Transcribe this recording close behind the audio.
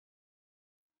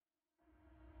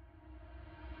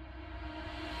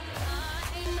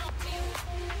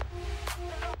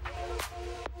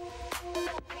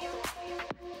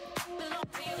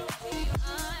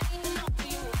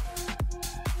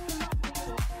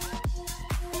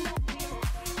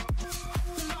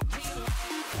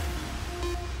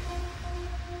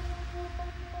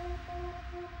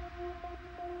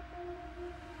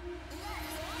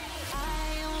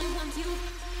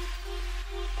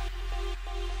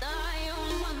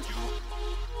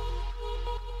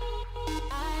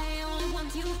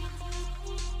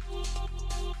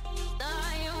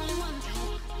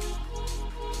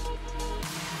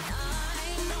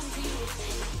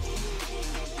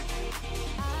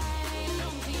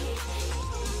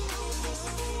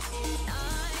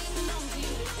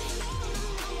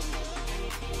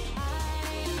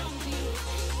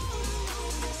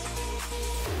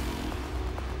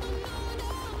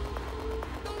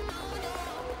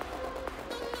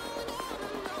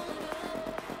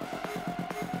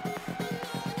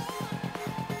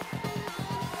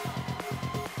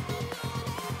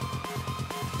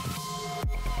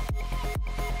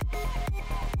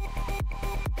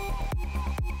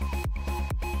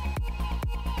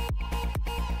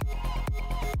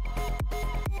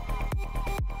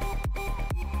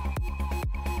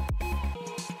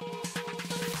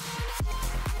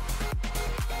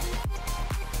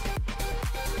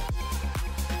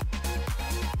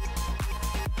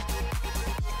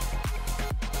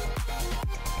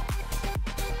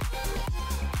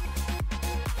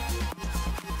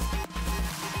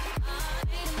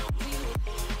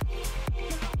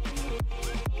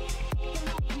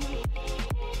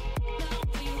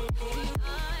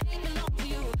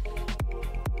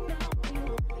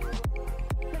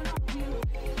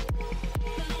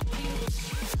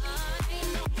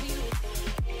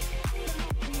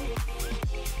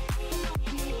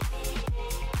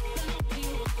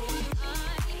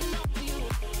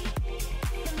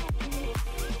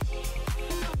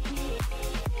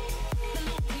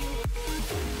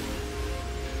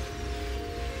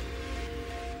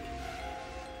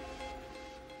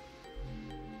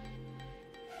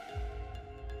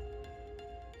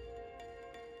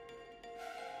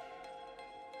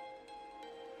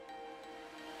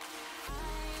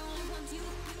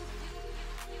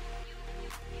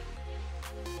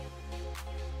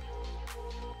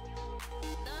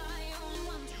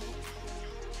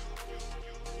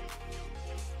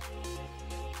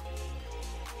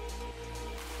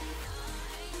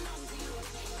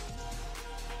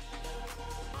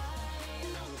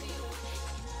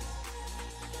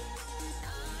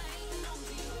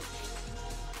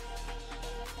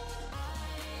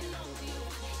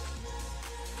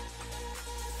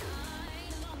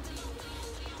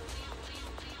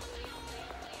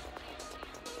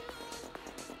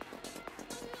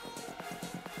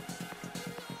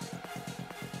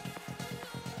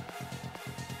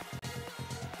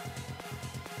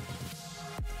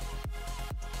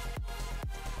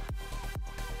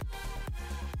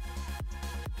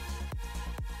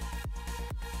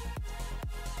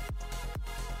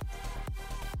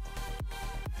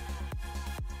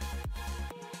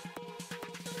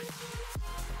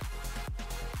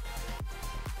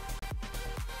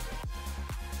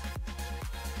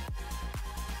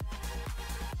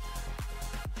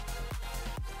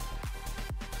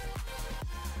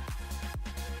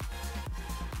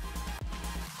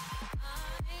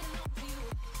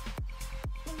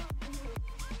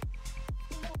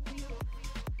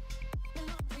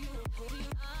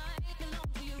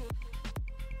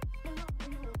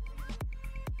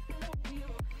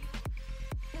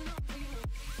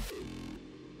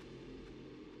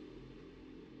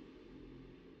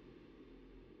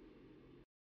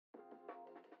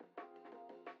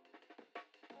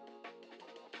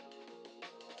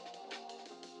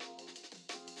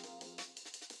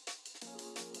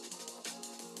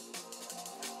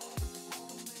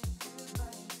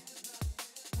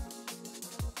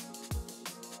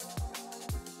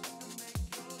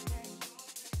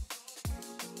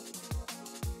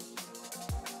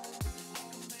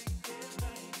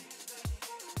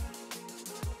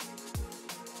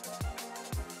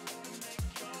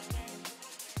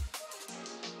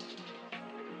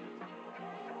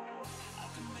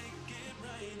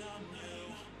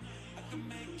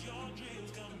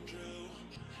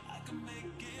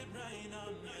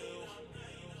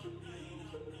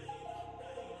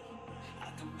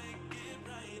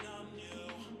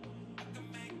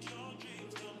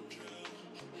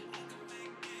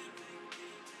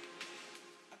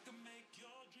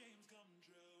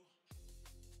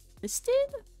Listed?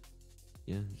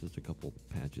 Yeah, just a couple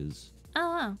patches. Oh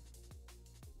wow.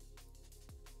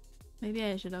 Maybe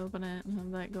I should open it and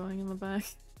have that going in the back.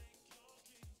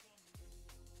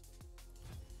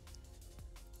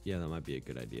 Yeah, that might be a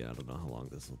good idea. I don't know how long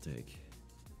this will take.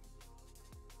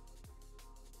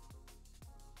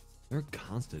 There are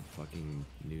constant fucking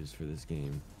news for this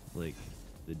game. Like,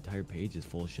 the entire page is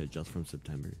full of shit just from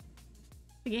September.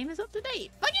 The game is up to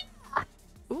date. Fuck it!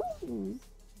 Ooh.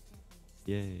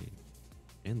 Yay.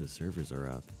 And the servers are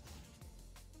up.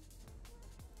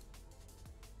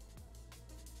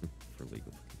 For League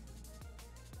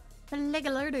of...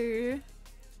 Legalurder.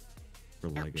 For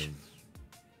Legos.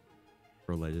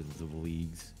 For Legends of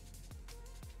Leagues.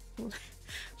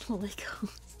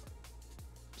 Legos.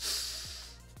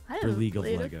 I For haven't League of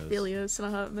played Legos. Aphelios in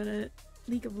a hot minute.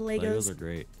 League of Legos. Legos are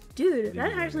great. Dude, League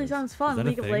that of actually Legos. sounds Is fun. that a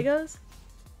League of thing? Legos.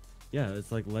 Yeah,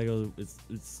 it's like Lego.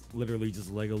 It's literally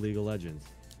just Lego League of Legends.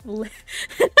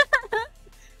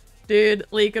 Dude,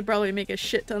 Lee could probably make a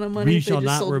shit ton of money if they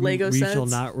just sold Lego we sets. shall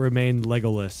not remain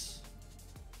Legoless.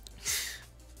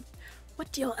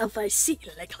 What do your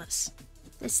LFIC, Legolas?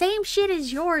 The same shit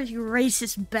as yours, you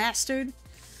racist bastard.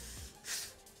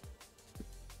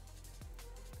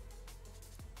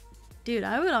 Dude,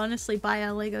 I would honestly buy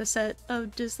a Lego set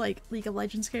of just like League of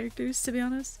Legends characters, to be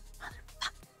honest.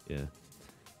 Yeah.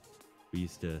 We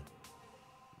used to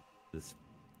this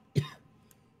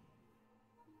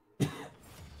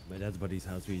my dad's buddy's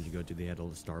house we used to go to, they had a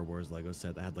little Star Wars Lego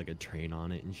set that had like a train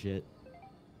on it and shit.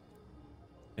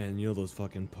 And you know those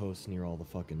fucking posts near all the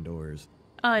fucking doors?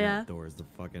 Oh Not yeah. doors, the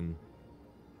fucking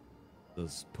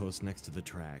those posts next to the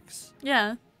tracks.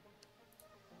 Yeah.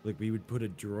 Like, we would put a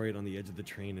droid on the edge of the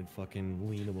train and fucking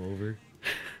lean him over.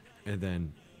 And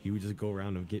then he would just go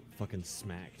around and get fucking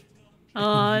smacked.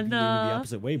 Oh He'd lean the no.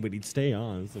 opposite way, but he'd stay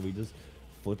on. So we just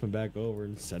flip him back over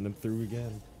and send him through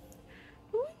again.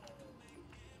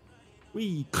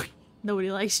 Wee.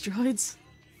 Nobody likes droids.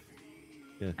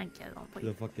 Yeah. I get on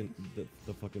The fucking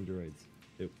droids.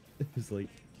 It was like,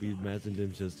 we imagined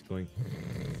him just going,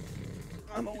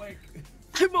 I'm awake.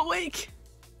 I'm awake.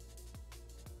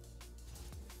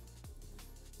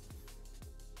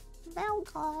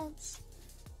 Velcons.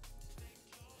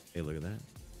 Hey, look at that.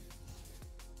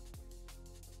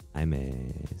 I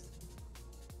maze.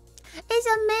 It's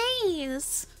a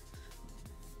maze.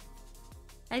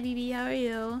 Hi, BB. How are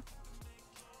you?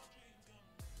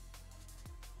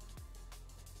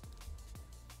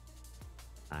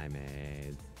 I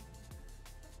maze.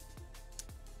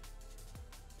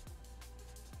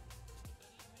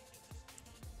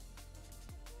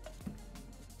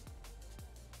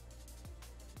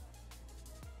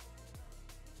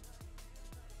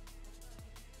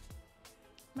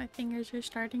 My fingers are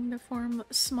starting to form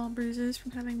small bruises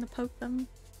from having to poke them.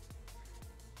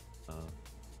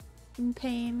 In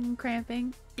pain and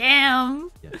cramping.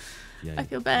 Damn! Yeah. Yeah. I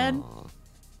feel bad. Aw.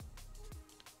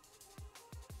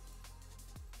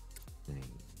 Dang.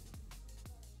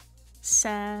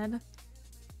 Sad.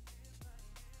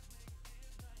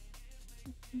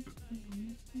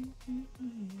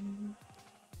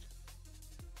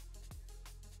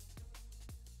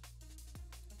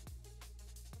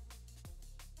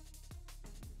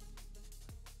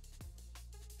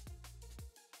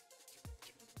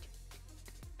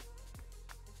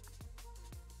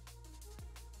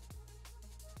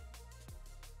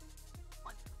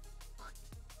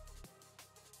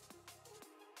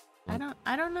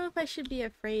 I don't know if I should be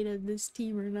afraid of this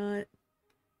team or not.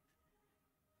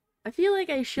 I feel like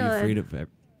I should. Be afraid of it.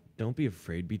 Don't be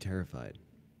afraid, be terrified.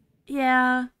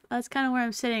 Yeah, that's kind of where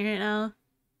I'm sitting right now.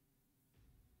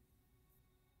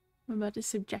 I'm about to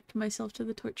subject myself to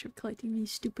the torture of collecting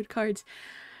these stupid cards.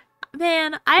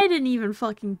 Man, I didn't even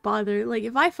fucking bother. Like,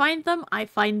 if I find them, I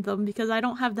find them because I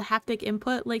don't have the haptic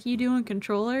input like you do in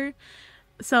controller.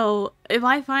 So, if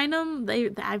I find them,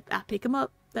 I pick them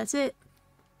up. That's it.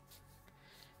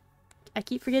 I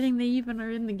keep forgetting they even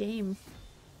are in the game.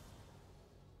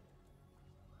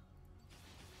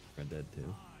 Red Dead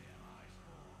 2.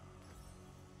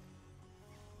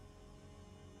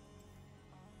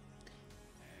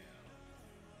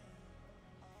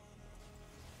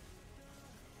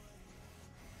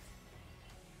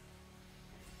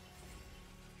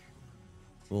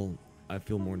 Well, I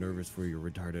feel more nervous for your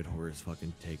retarded horse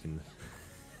fucking taking.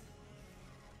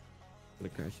 Gonna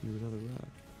crash into another rock.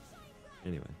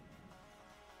 Anyway.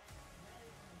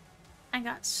 I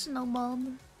got snowballed.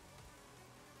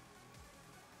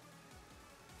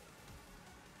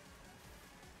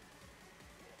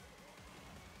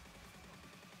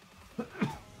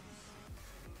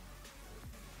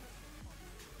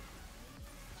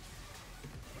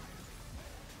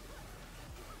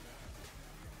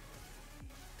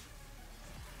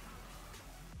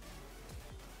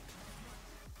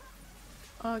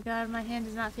 Oh god, my hand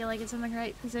does not feel like it's in the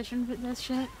right position for this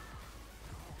shit.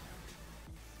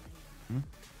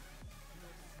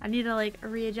 I need to like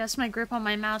readjust my grip on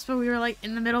my mouse, but we were like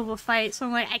in the middle of a fight, so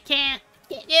I'm like, I can't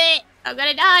do it. I'm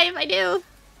gonna die if I do.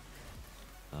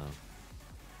 Oh.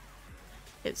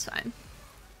 It's fine.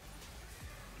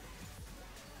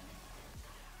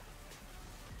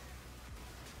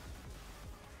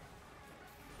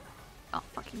 Oh,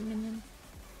 fucking minion.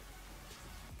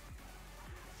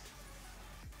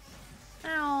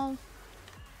 Ow.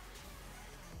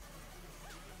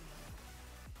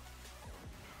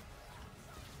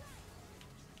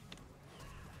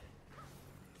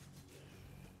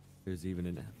 There's even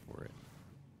an F for it.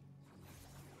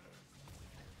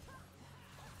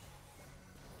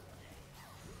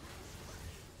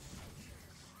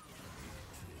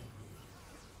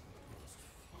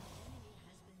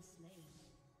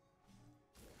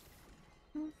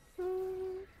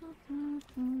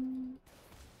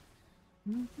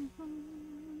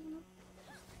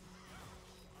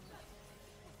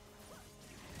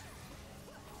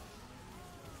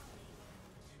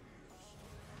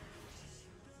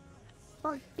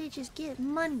 Fuck bitches get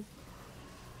money.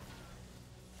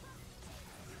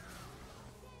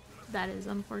 That is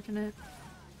unfortunate.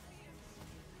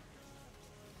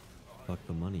 Fuck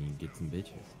the money and get some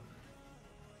bitches.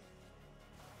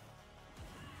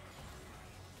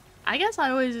 I guess I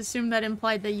always assumed that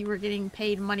implied that you were getting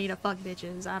paid money to fuck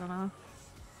bitches. I don't know.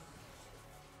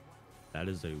 That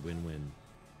is a win-win.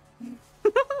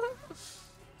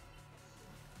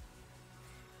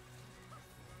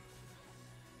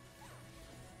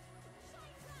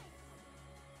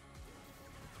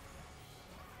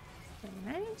 Very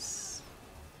nice.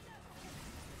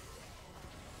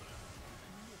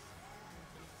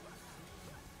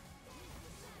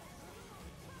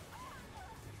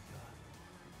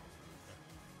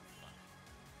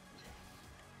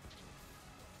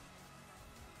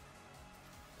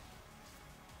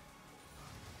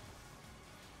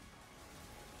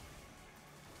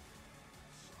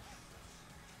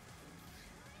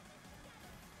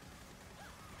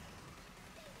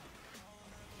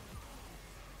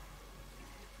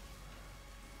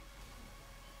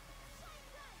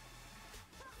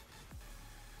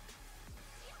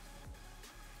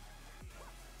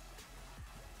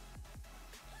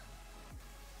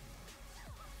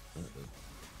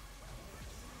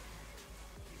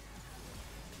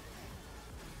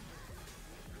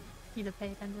 Need to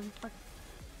pay attention. Fuck.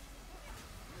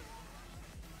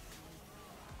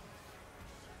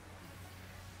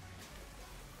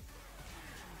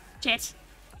 Shit!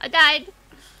 I died!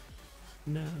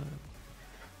 No.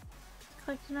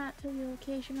 Click not to the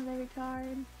location of every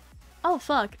card. Oh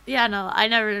fuck. Yeah, no, I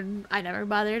never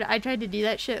bothered. I tried to do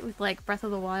that shit with like Breath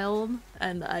of the Wild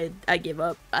and I gave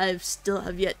up. I still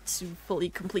have yet to fully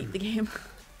complete the game.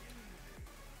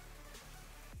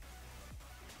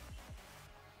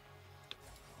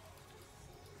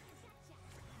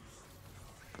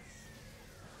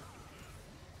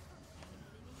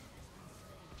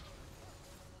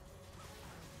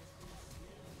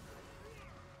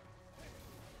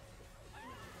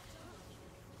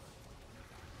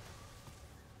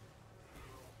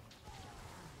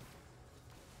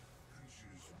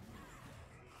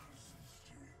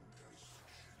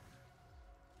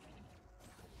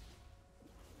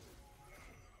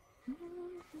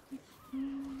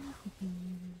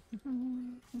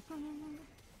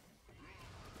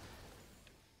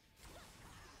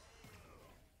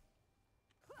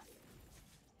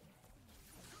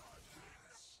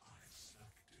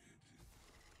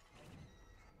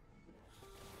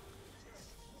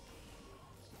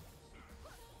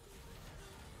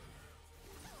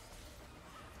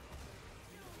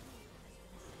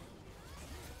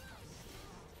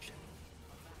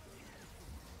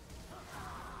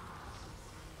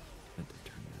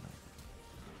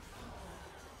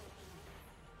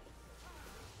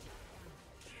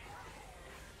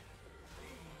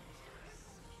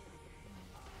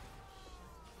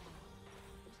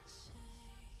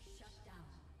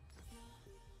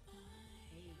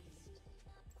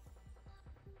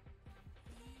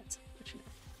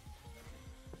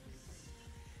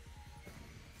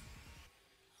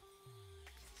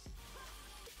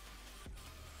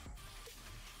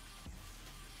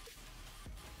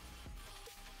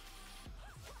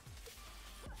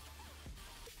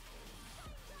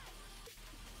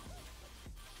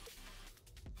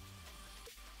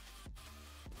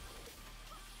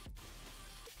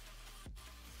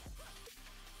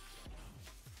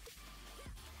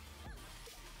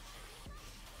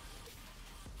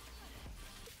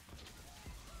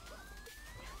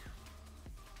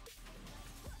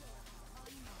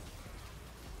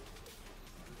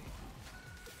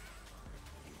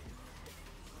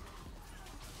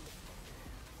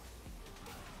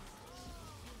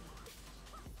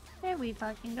 we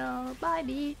fucking go. Bye,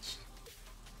 beach.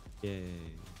 Yay.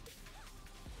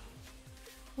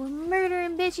 We're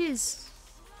murdering bitches.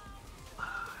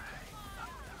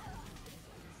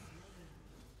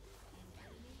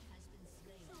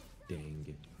 Dang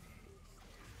it.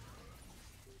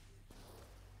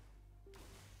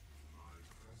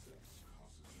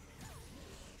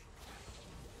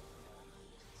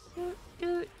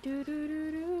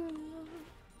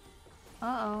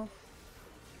 Uh-oh.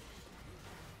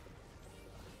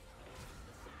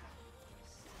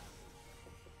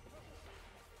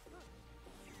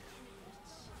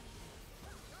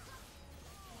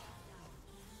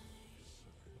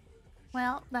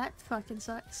 Well, that fucking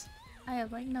sucks. I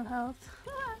have like no health.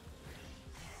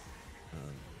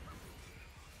 Um,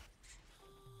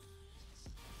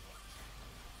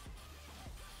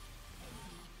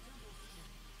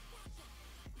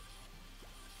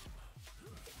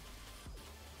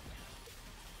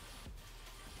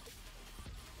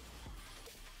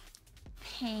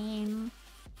 Pain.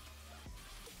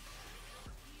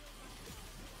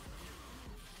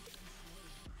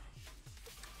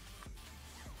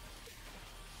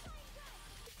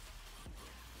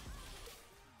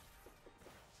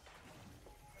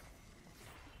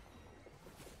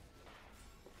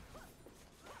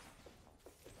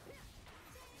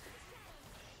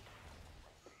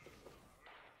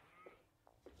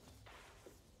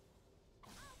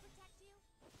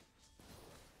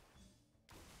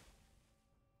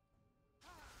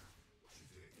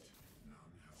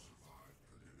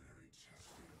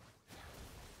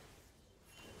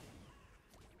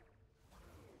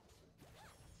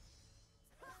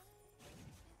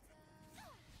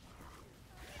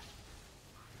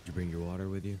 did you bring your water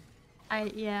with you?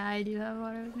 Yeah, I do have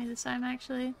water with me this time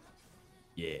actually.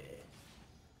 Yeah.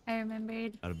 I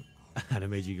remembered. I'd have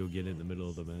made you go get it in the middle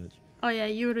of the match. Oh yeah,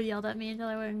 you would have yelled at me until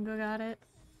I went and go got it.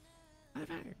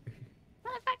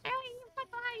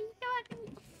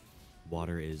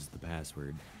 Water is the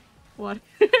password. Water.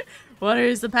 Water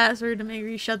is the password to make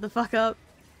you shut the fuck up.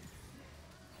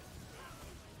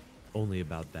 Only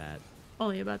about that.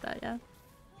 Only about that, yeah.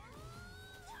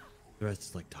 The rest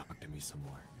is like, talk to me some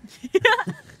more.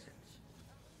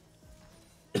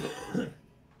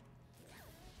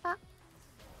 Bop.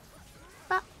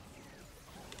 Bop.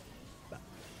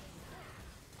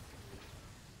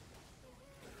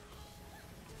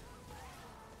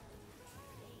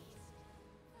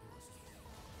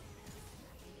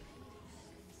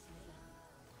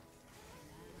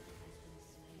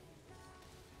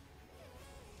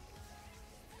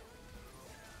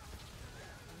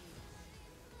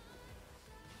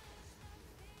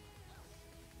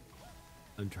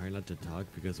 I'm trying not to talk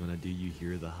because when I do, you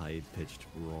hear the high-pitched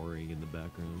roaring in the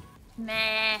background.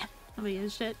 Nah. Nobody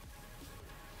gives a shit.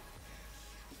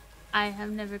 I have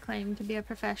never claimed to be a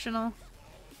professional.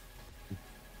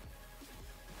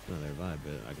 Neither have I,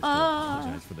 but I can still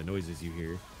apologize for the noises you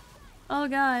hear. Oh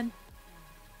god.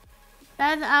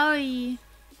 That's owie.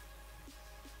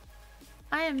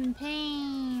 I am in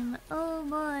pain. Oh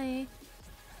boy.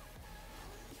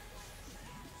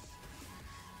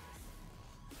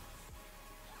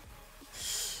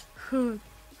 Hoo.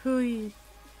 Hooey.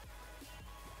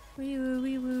 Wee woo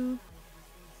wee woo.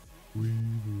 Wee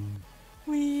woo.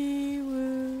 Wee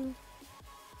woo.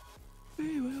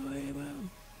 Wee woo, wee woo.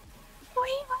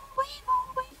 Wee woo wee woo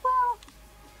wee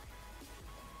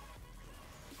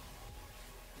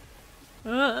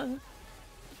woo.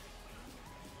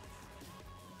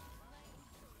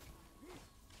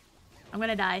 I'm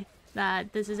gonna die.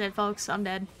 This is it, folks. I'm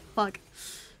dead. Fuck.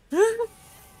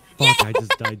 Fuck, I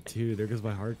just died too. There goes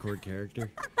my hardcore character.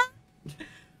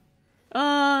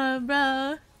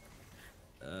 Bro.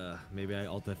 Maybe I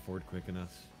alt F4'd quick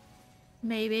enough.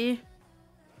 Maybe.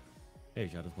 Hey,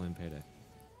 Shadow's playing Payday.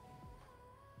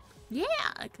 Yeah,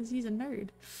 because he's a nerd.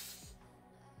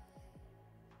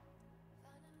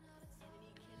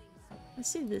 Let's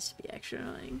see this be extra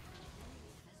annoying.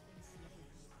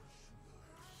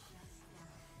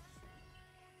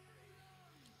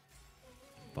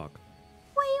 Fuck.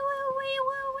 Wee woo, wee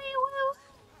woo, wee woo.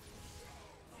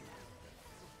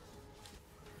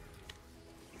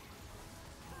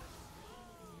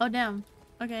 Oh, damn.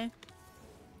 Okay.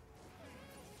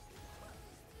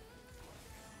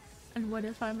 And what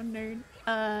if I'm a nerd?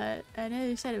 I know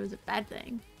you said it was a bad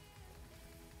thing.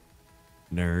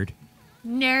 Nerd.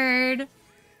 Nerd.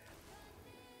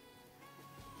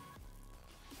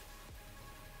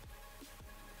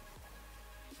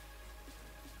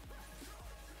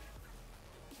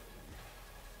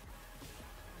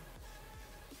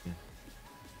 Yeah.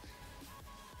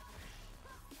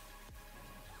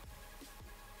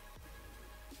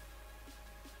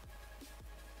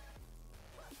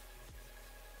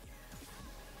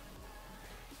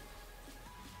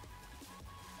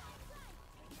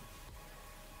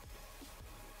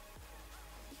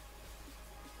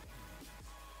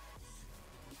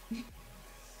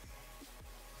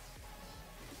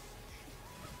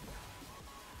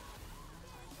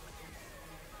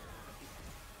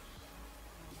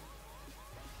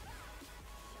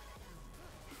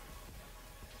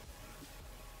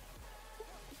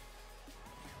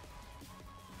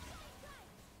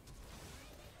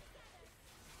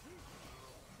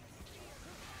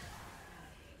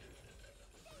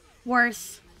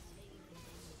 Worth.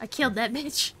 I killed that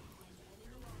bitch.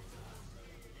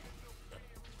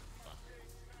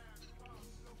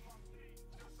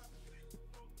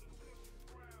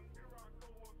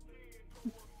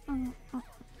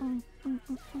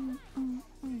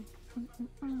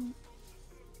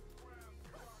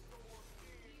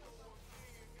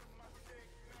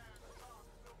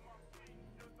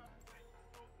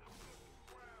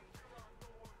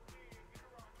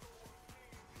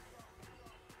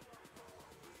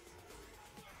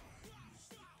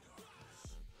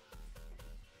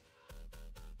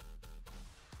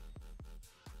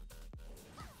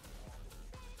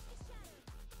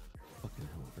 Fucking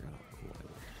hell, I forgot how cool I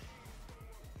look.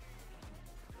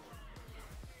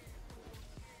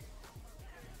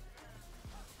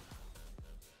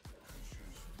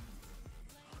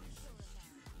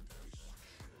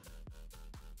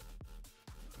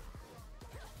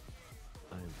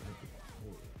 I'm fucking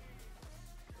cool.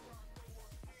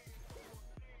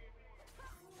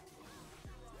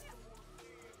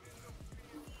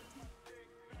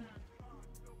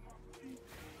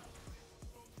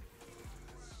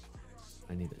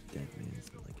 I need a dead man's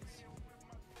legacy.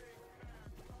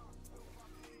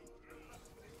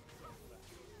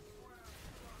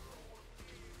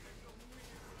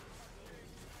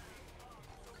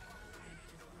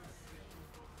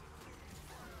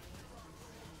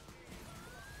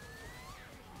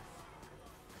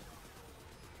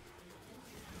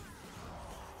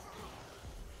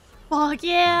 Fuck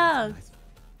yeah! Nice.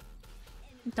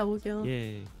 Double kill.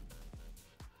 Yay.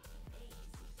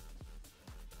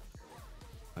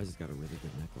 I just got a really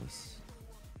good necklace.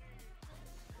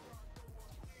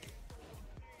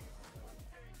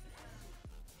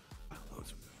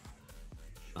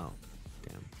 Oh,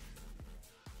 damn.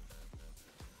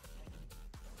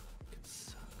 It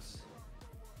sucks.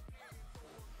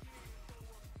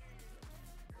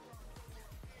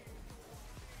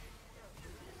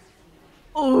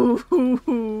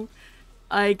 Oh,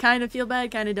 I kind of feel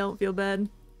bad, kind of don't feel bad.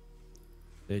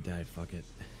 They died, fuck it.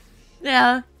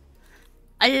 Yeah.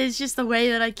 It's just the way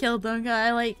that I killed them.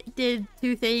 I like did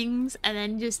 2 things and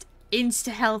then just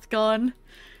insta health gone.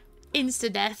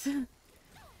 Insta death.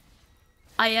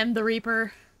 I am the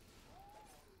Reaper.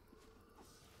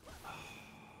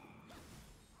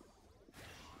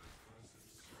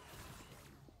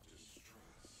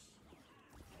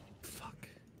 Fuck.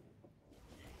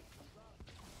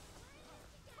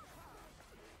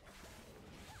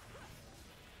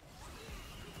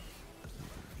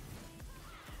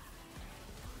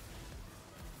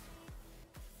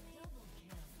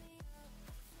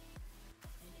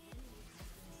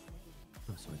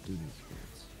 Oh, so I do need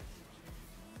spirits.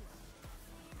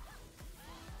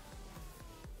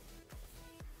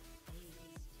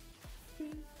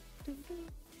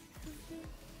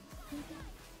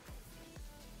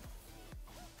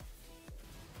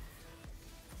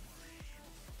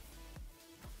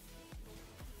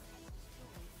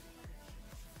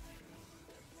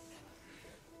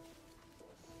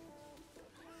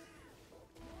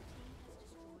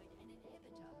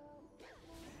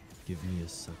 Give me a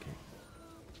second.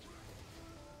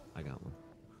 I got one.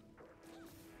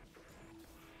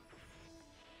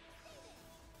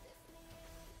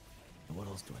 What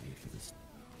else do I need for this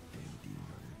damn demon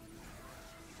hunter?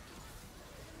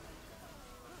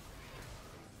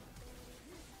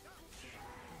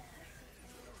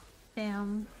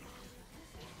 Damn.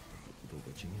 The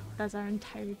witching hour? That's our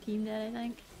entire team dead, I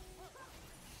think.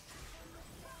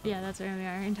 Yeah, that's really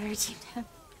our entire team dead.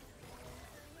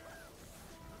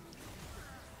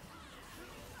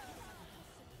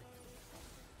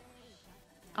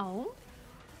 Oh?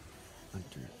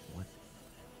 Hunter, what?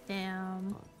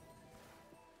 Damn.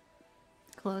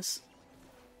 Close.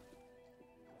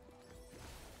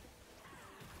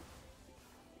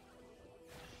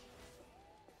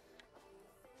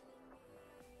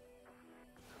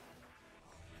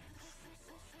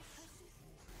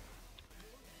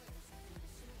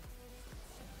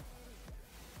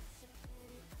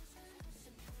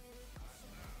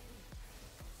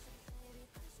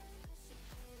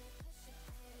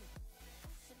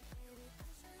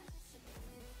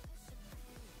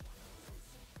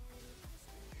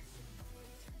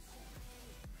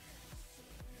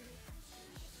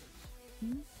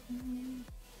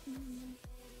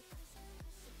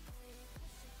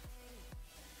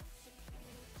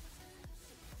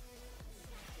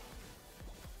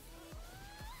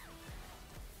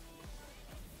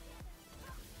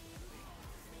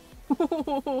 Fuck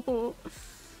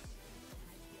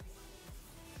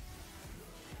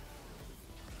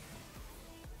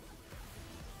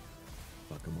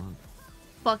him up.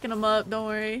 Fucking him up, don't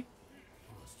worry.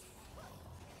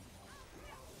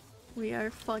 We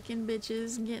are fucking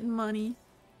bitches getting money.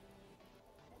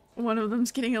 One of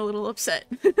them's getting a little upset.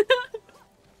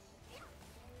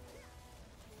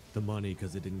 The money,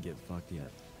 because it didn't get fucked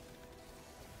yet.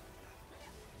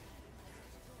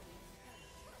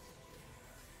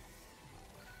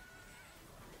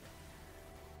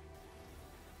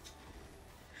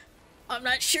 I'm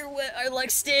not sure what our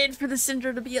Lux did for the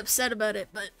Syndra to be upset about it,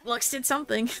 but Lux did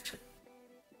something.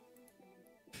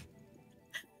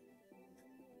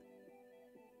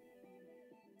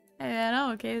 Hey man,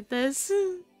 I'm okay with this.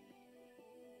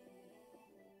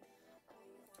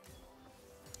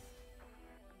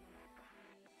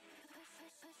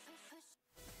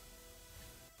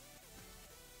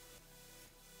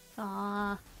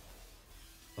 Ah.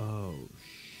 Oh,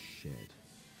 shit.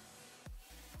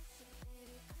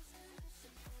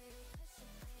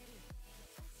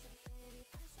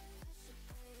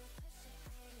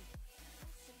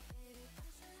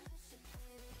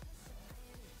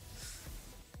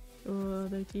 Oh,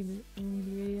 their team is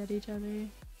angry at each other.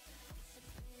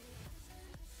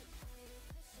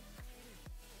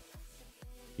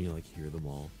 You like hear them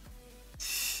all.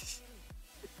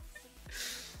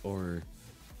 Or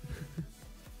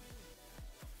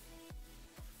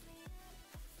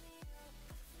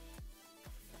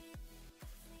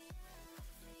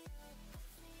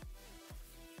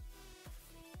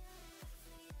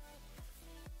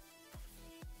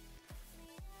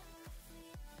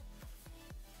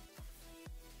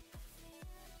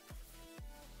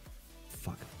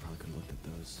fuck, I probably could have looked at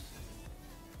those.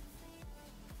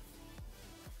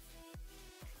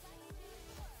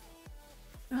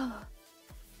 Oh.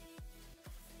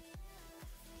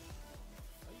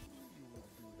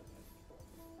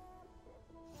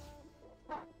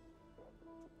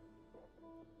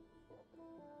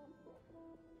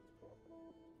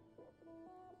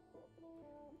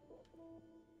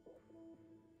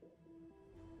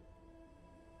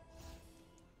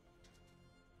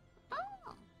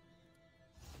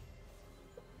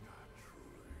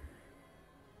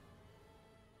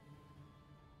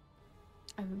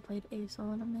 I haven't played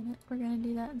ASOL in a minute. We're gonna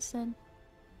do that instead.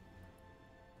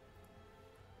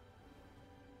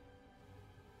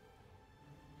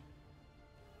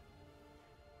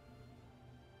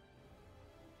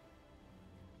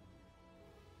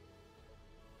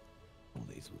 All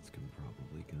these ones can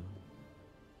probably go.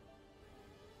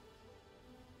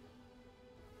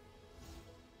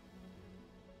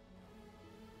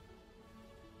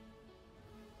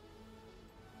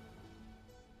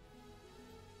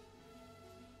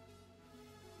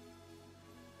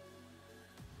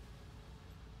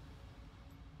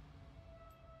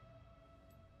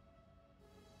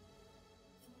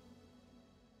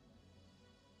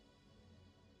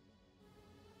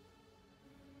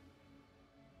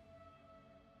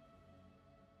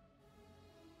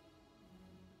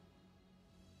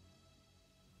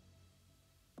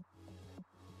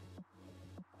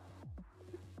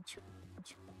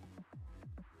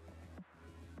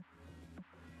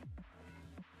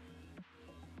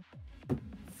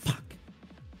 Fuck.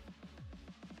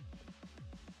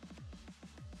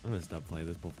 I'm gonna stop playing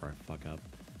this before I fuck up.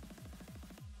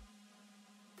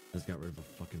 I just got rid of a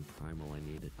fucking primal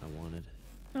I wanted.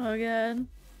 Oh god.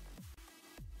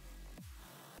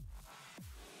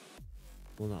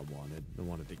 Well, not wanted. I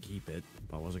wanted to keep it,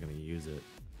 but I wasn't gonna use it.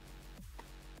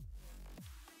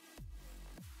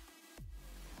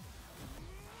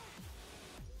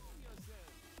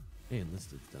 Hey,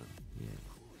 enlisted's done. Yeah.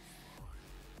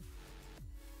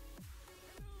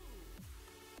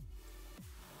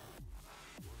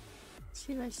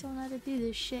 See if I still know how to do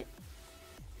this shit.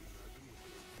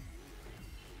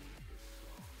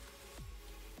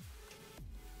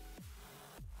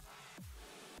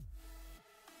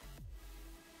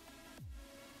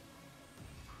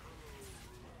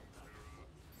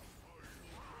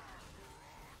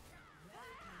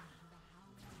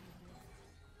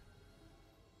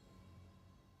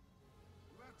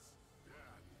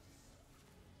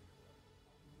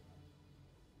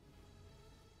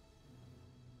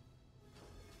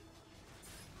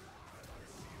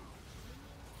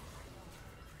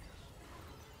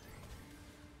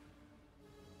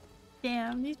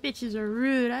 Damn, these bitches are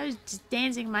rude. I was just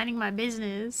dancing, minding my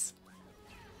business.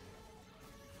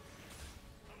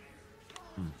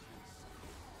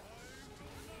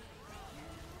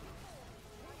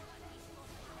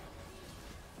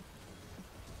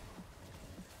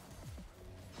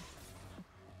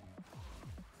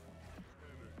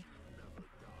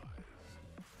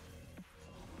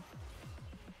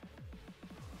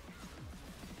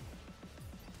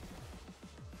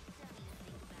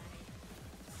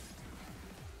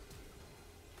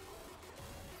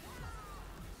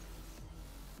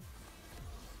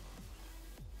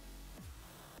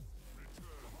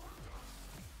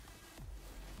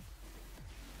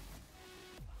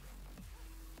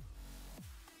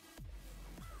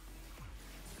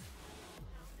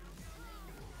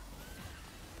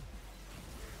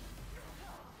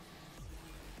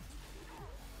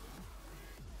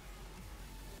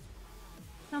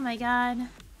 Oh my god.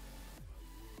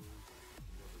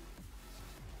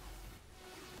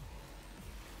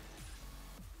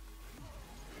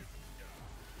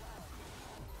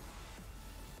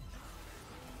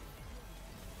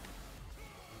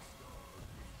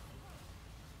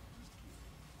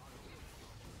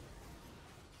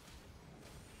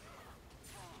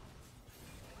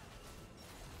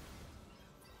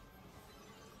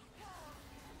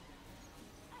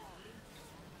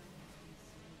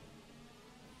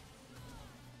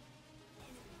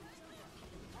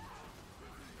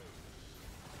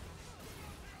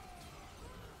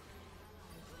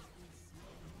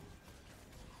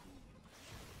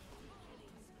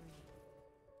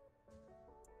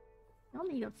 Y'all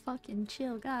need to fucking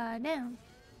chill, goddamn.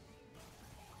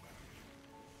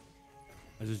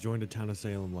 I just joined a Town of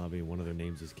Salem lobby. One of their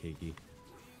names is Keiki.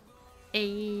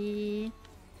 Ayy.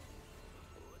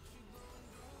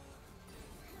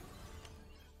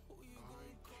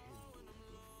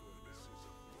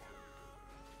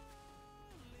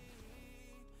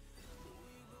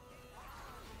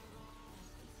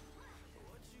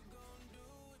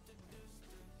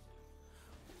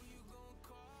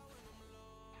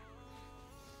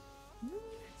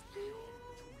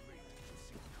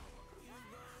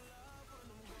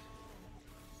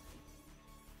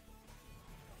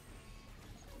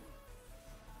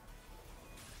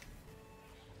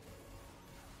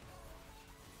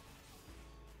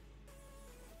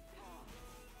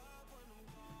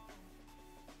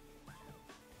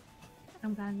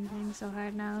 I'm panicking so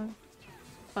hard now.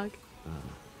 Fuck.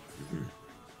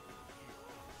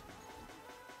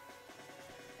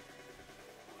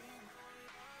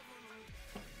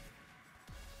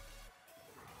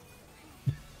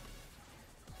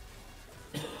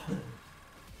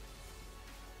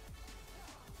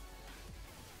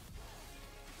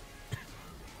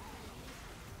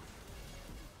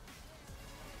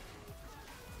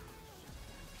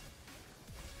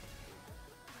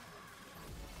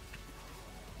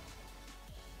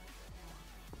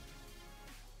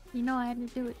 You know I had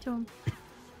to do it to him.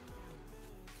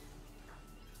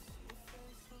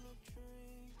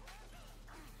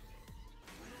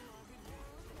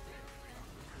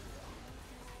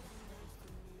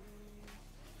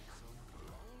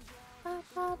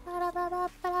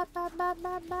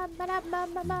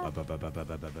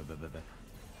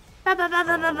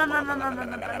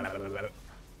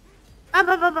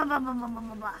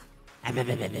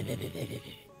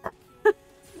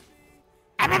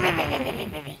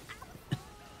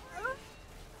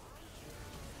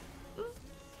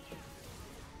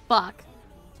 Fuck.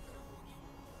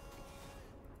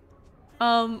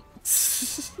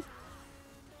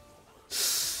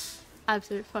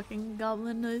 Absolute fucking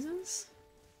goblin noises.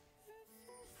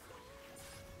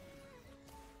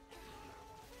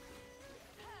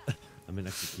 I'm an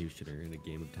executioner in a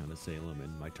game of Town of Salem,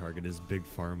 and my target is Big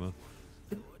Pharma.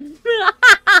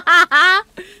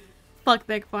 Fuck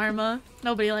Big Pharma.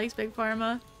 Nobody likes Big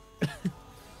Pharma.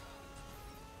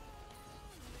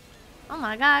 Oh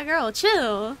my god, girl,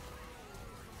 chill.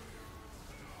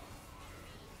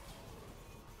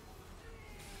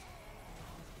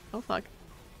 Oh fuck.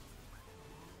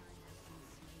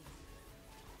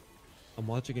 I'm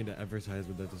watching an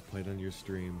advertisement that just played on your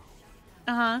stream.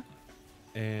 Uh-huh.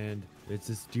 And it's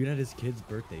this dude at his kid's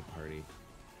birthday party.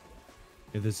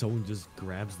 And then someone just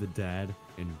grabs the dad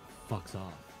and fucks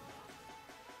off.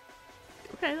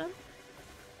 Okay then.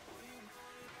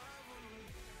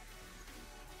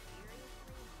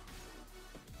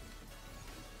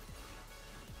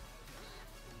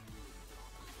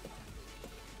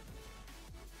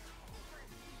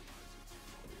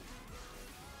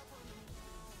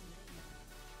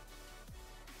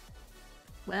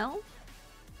 Well.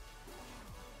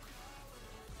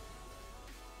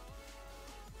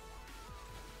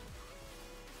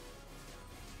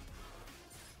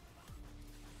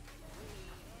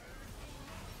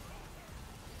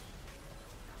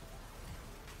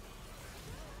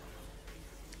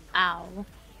 Ow.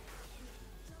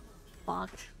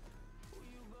 Fuck.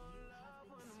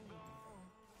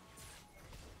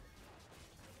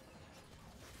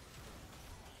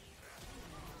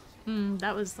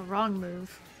 That was the wrong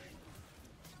move.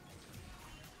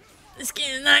 This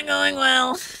game is not going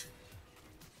well.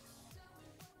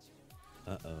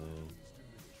 Uh-oh.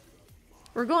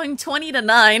 We're going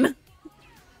 20-9.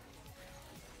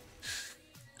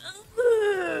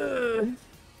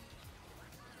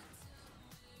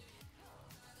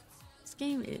 This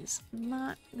game is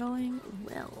not going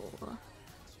well. How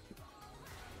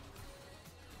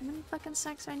many fucking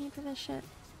stacks do I need for this shit?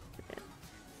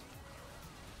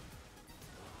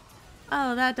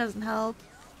 Oh, that doesn't help.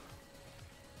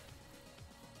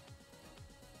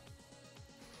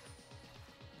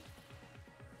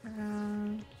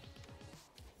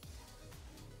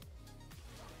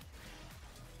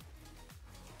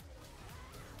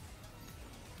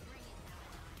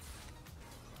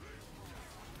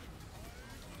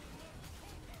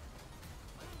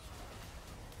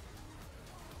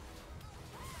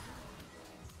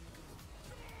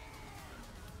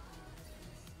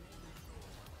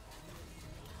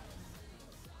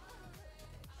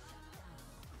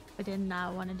 I did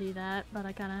not want to do that, but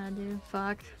I kind of had to.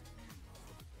 Fuck.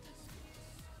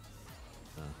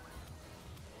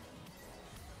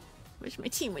 Wish my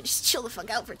team would just chill the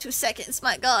fuck out for 2 seconds,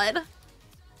 my god.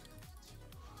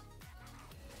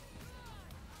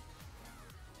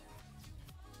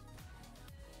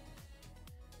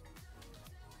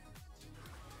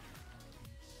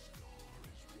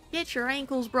 Get your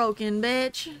ankles broken,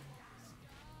 bitch.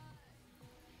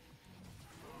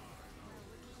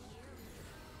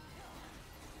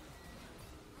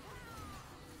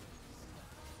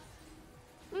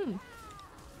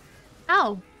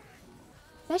 Ow.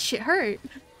 That shit hurt.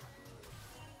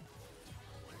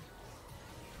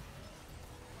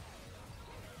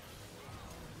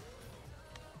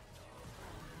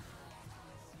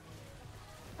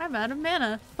 I'm out of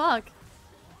mana. Fuck.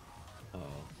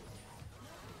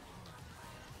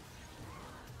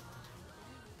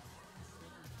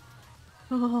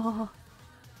 Oh.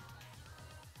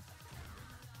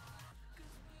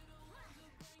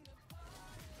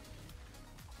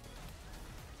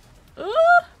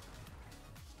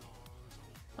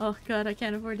 Oh god, I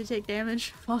can't afford to take damage.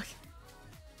 Fuck.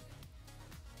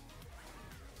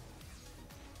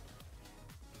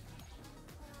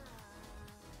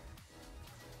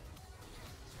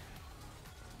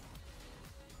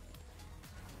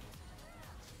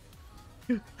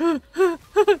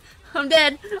 I'm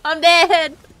dead. I'm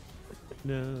dead.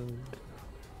 No.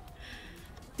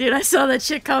 Dude, I saw that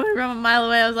shit coming from a mile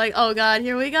away. I was like, oh god,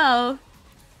 here we go.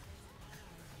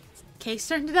 K's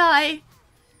turn to die.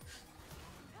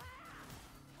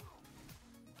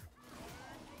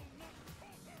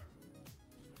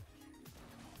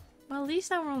 Well, at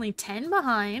least now we're only 10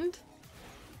 behind.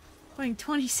 Going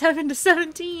 27 to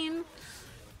 17.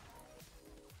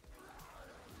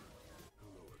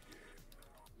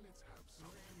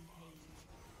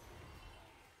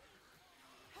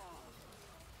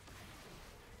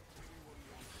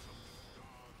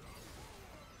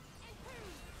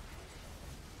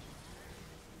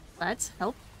 Let's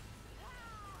help.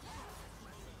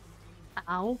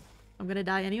 Ow. I'm gonna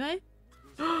die anyway.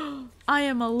 I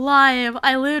am alive.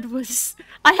 I lived with...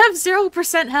 I have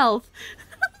 0% health.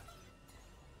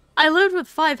 I lived with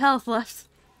 5 health left.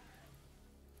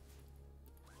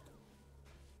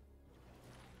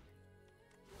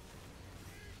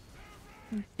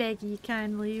 Beg you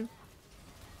kindly.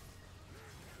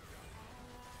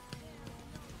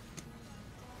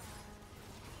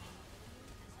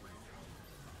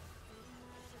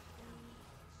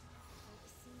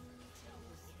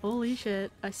 Holy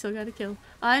shit, I still got a kill.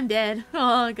 I'm dead.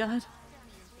 Oh god.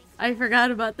 I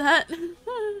forgot about that.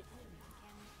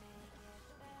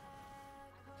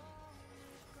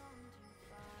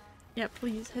 Yeah,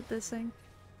 please hit this thing.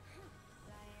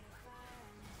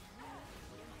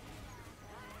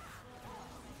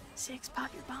 Six,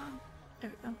 pop your bomb. There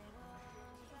we go.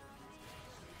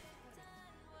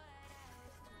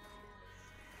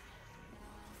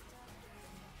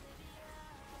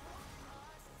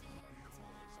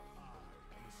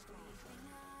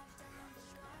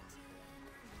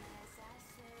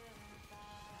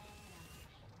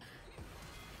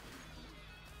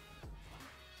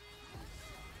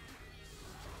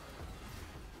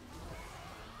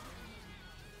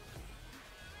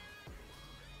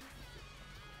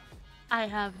 I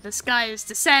have the skies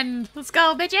descend. Let's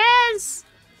go, bitches!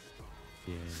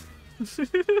 Yeah.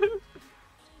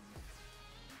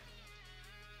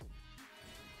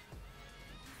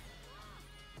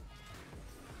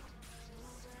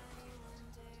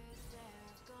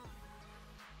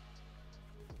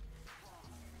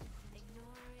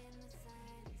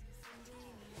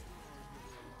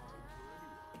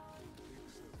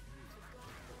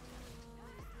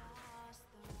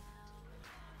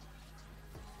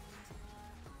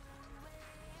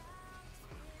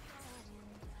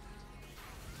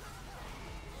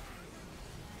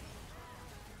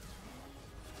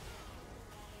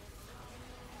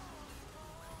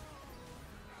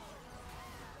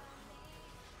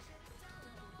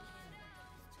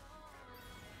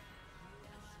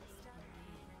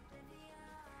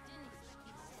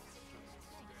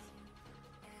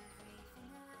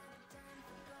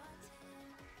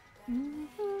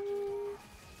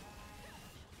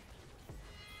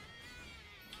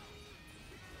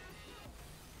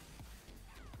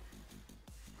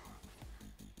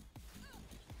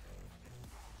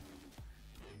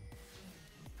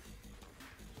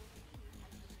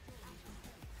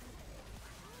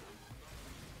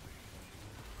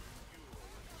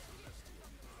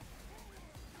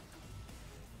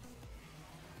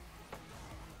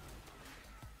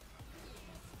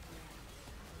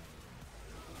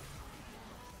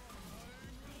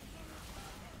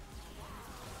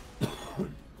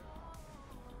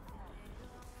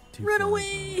 Two Run flies are on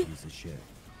away! a piece of shit.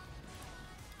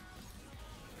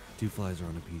 Two flies are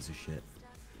on a piece of shit.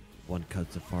 One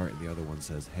cuts a fart and the other one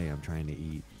says, "Hey, I'm trying to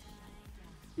eat."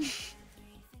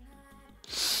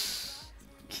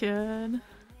 Kid.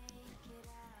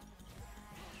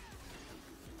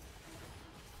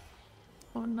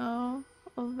 Oh no.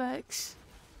 Oh Vex.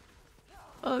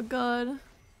 Oh god.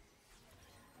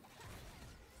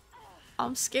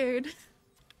 I'm scared.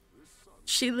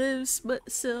 She lives,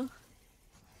 but still.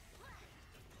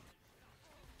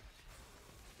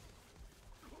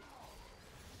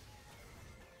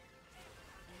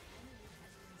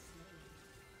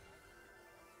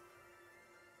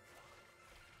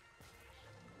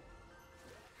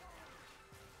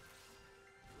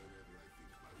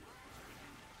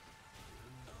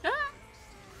 Ah!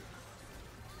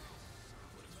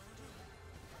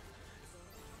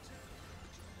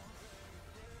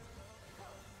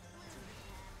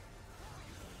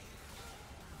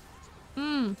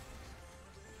 Mm.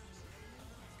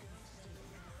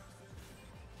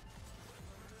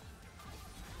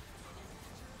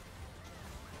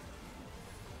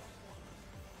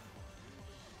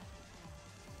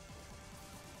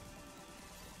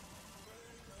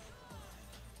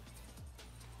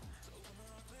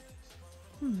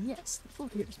 Yes, the floor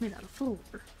here is made out of floor.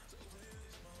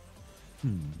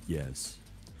 Yes.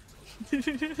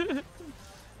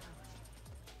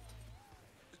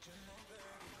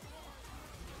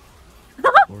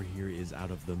 Or here is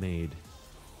out of the maid.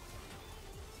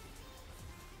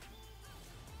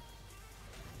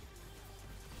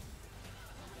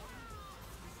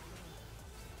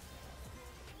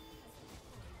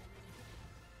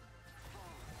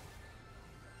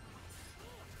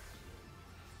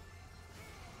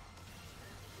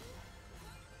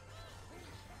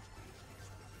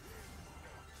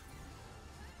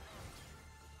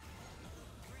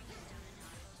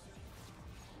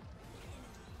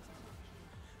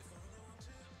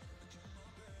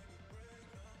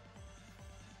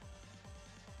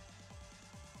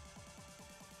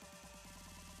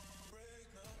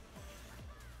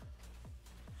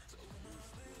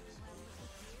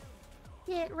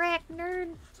 Get wrecked,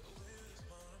 nerd.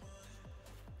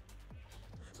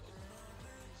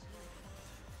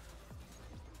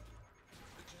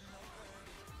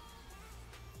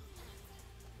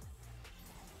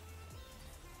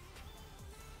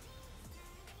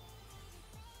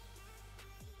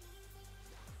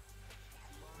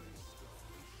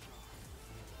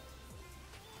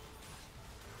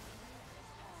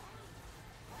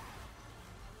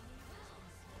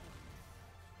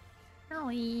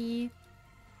 Owie.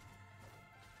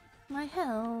 My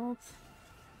health.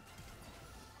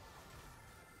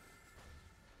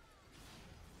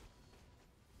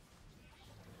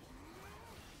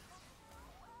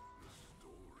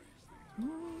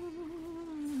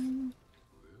 Mm.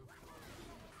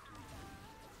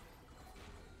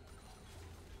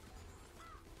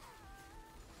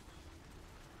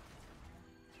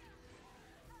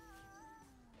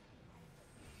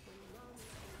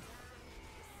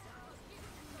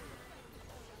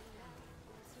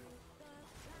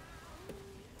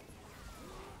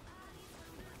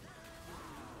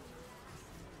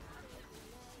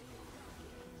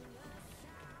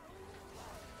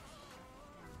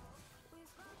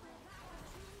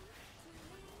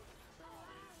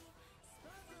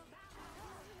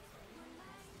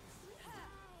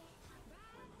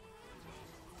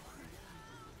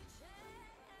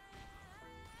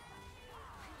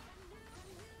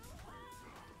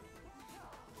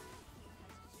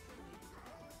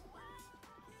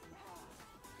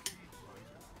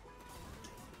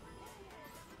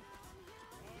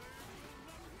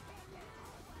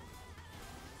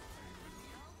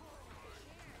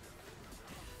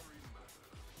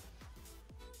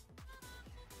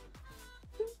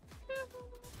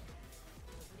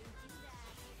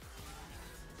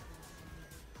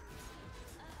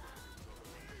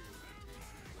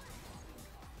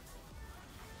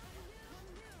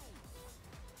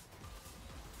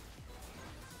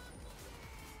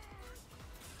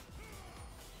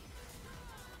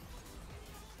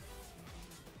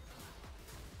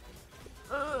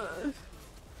 Ugh.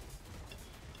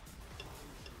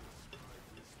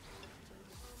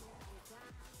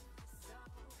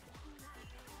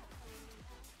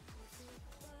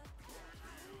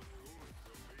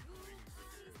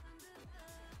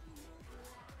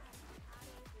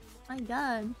 My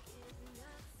god.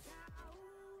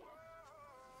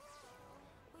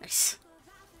 Nice.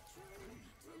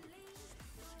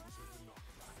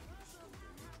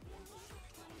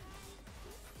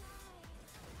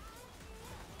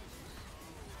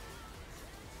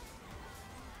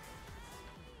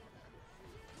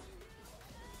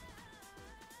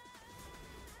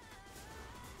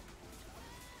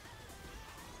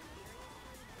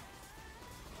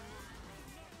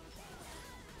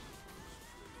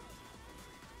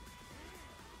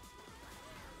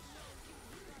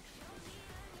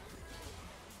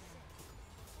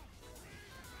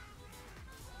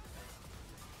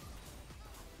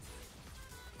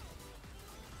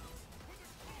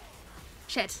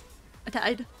 Shit. I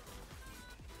died.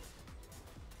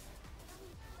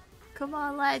 Come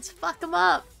on, lads. Fuck them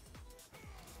up.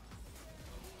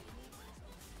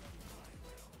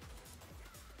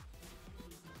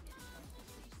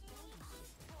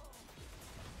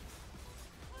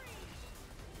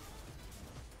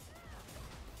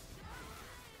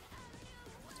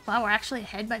 Wow, we're actually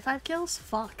ahead by 5 kills?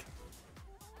 Fuck.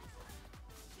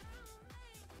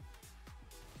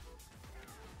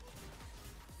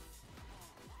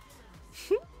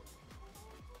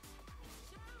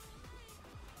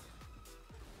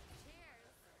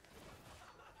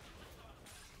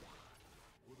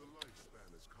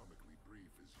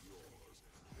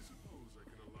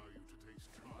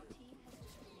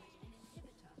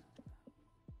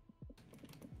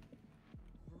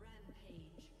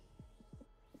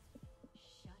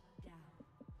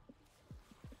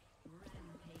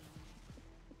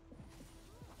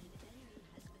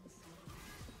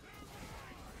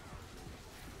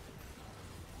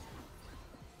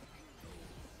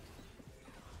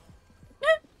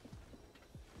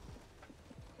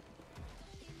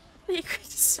 You agreed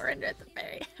to surrender at the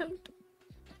very end.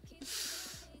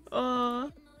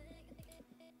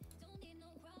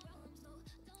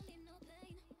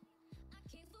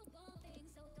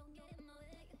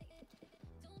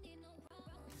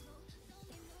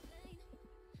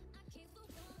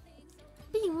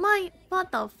 He might.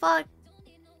 What the fuck?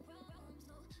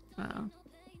 Oh.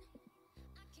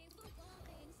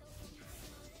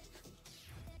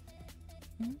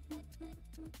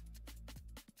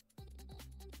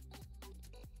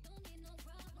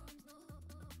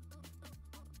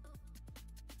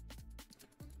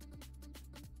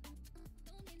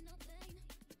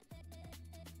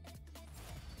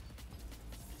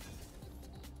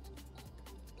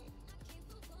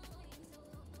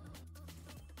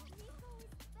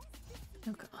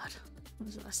 Oh god. When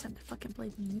was the last time I fucking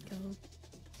played Nico?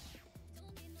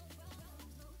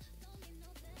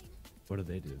 What do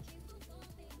they do?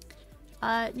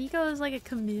 Nico is like a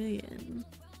chameleon.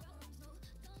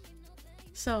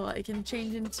 So I can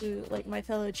change into like my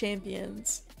fellow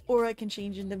champions. Or I can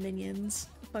change into minions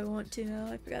if I want to now.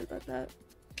 I forgot about that.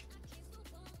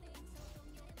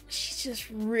 She's just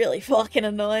really fucking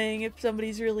annoying if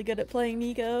somebody's really good at playing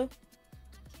Nico.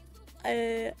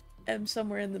 I am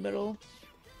somewhere in the middle.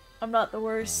 I'm not the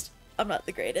worst. I'm not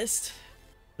the greatest.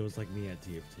 It was like me at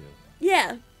TF2.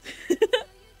 Yeah.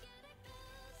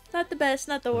 Not the best,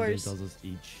 not the Some worst. days I'll just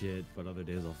eat shit, but other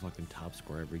days I'll fucking top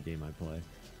score every game I play.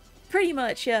 Pretty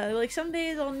much, yeah. Like some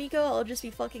days on Nico, I'll just be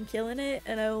fucking killing it,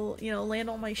 and I'll, you know, land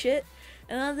all my shit.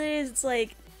 And other days it's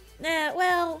like, nah,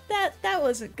 well, that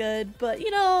wasn't good, but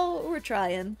you know, we're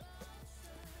trying.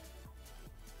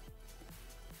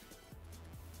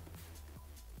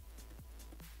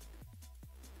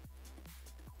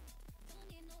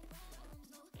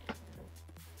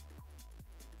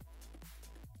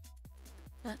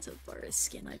 That's a Varus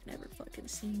skin I've never fucking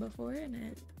seen before in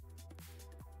it.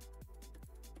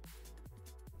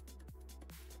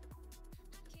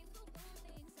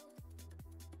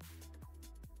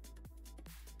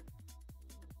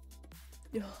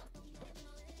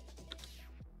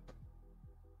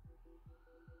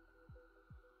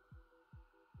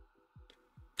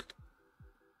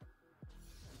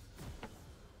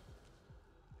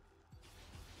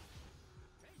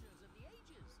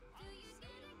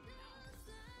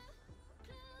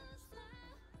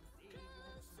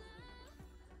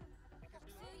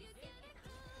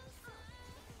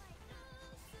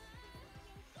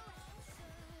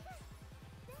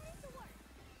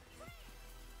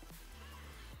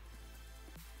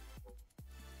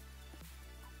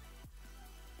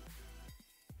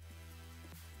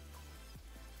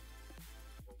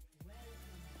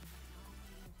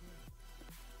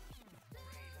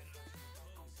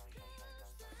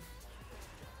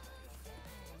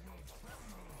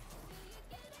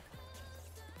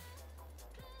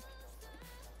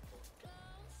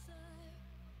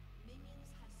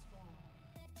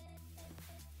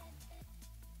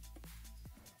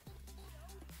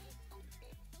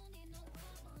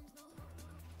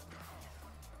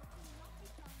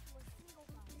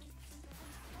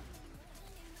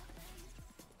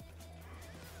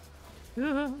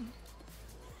 Ugh.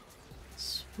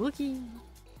 Spooky.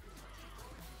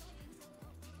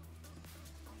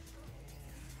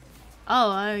 Oh,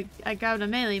 I grabbed a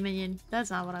melee minion. That's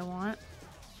not what I want.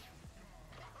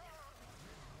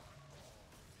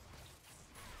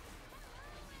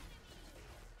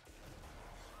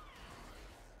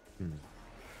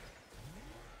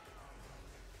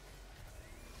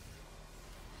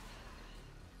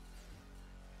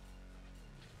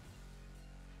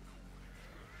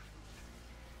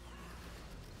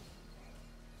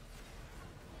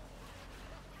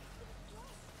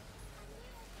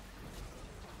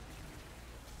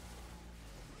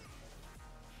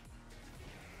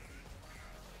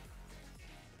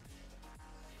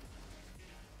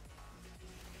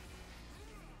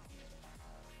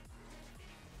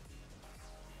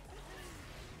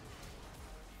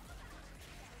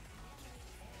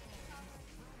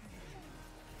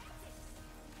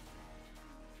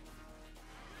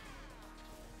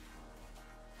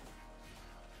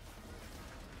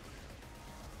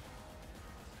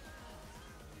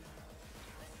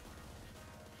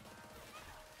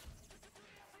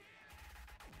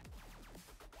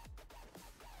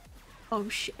 Oh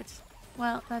shit.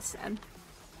 Well, that's sad.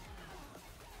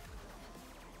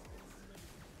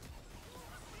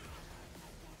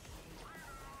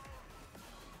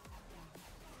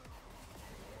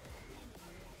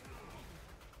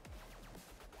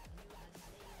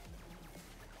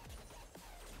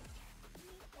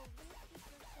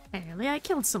 Apparently I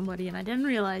killed somebody and I didn't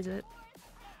realize it.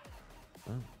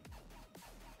 Oh.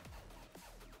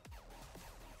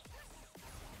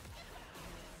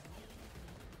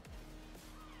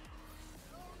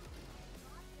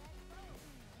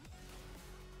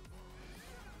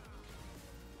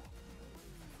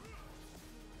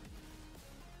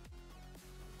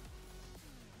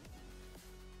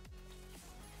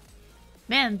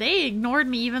 Man, they ignored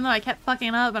me even though I kept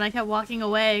fucking up and I kept walking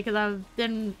away because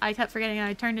I kept forgetting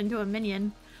I turned into a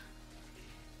minion.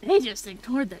 They just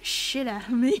ignored the shit out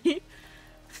of me.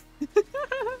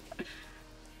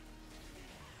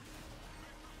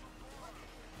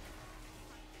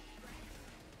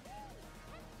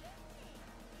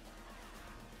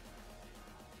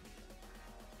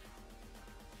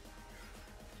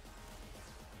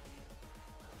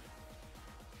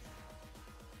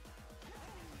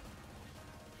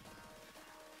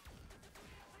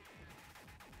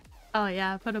 Oh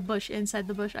yeah, put a bush inside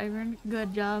the bush, Iron.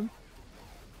 Good job.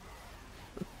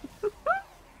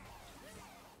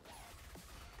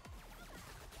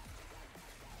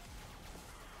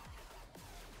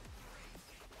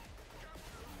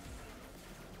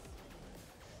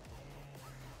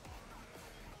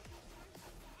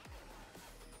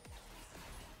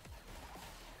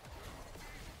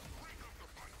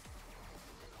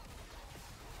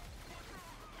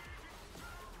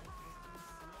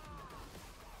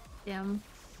 Damn.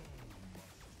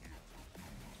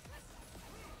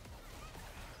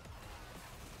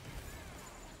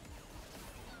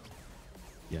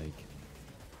 Yike.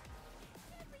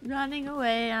 Running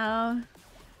away now.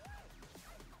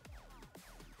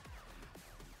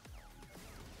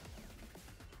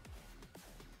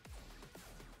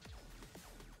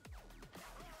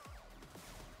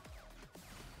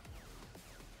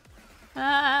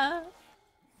 Ah.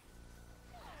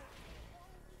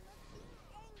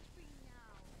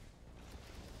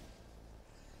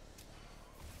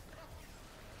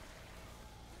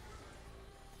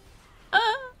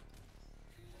 Ah.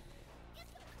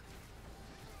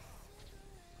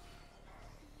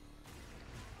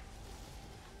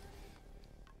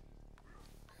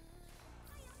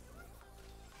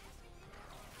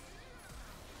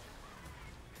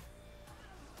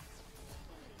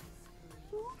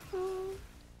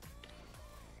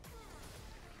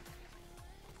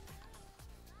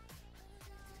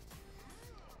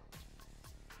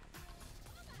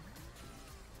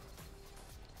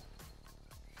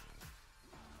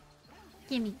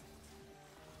 Gimme.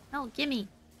 No, gimme.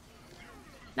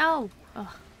 No. Ugh.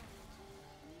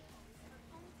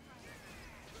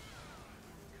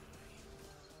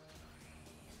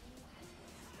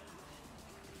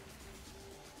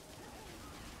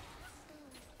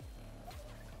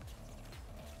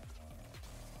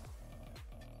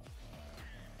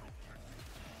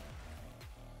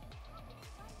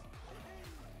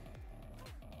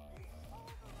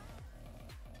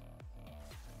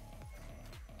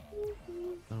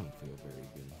 I don't feel very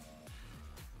good.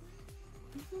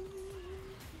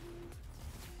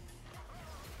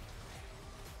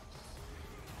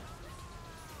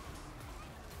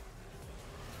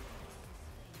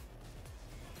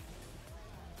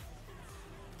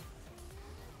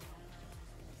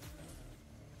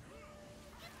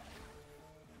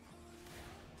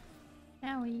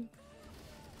 Owie.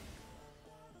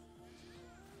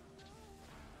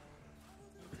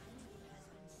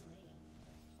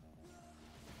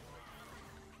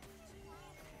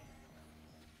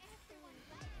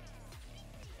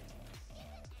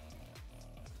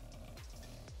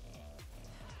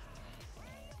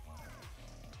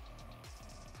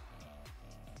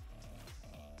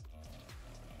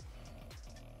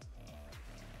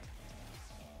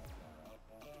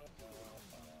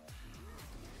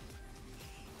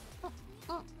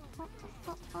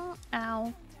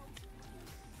 Ow.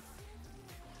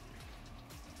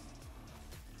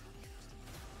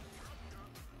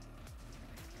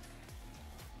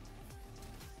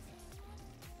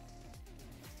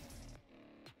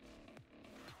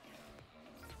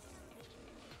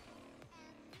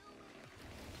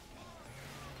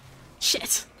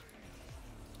 Shit.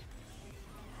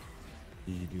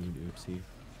 Did you do an oopsie?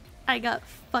 I got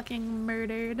fucking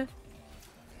murdered.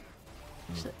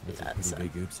 Oh, Shit, that's yeah, a pretty so-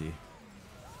 big oopsie.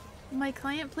 My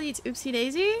client pleads oopsie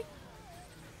daisy?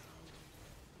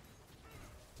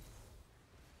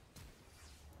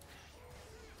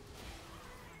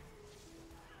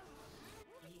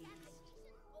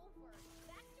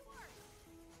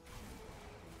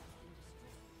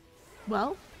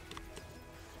 Well.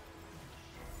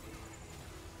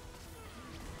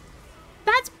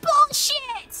 That's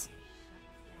bullshit!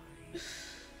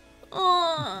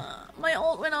 Oh, my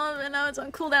ult went off and now it's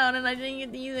on cooldown and I didn't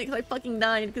get to use it because I fucking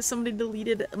died because somebody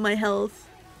deleted my health.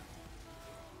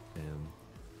 Damn.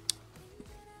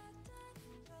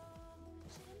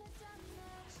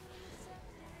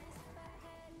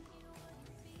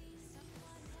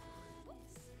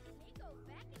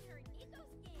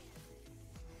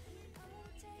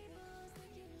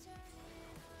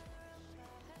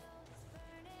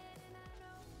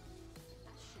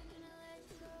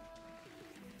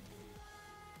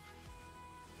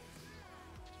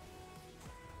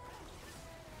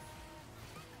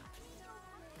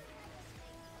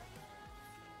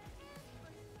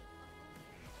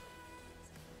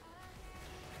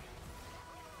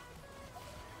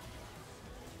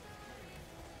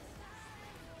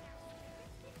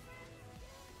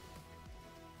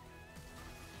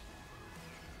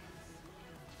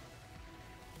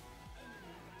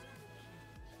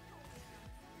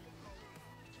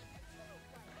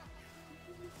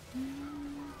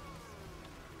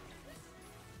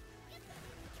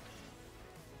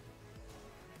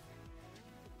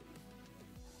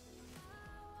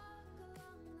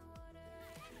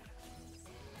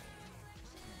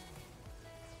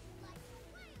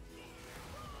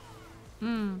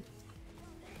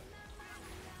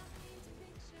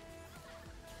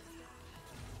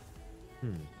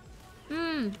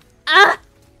 Hmm. Ah!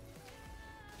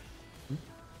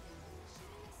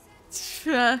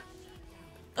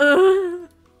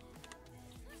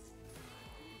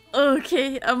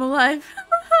 Okay, I'm alive.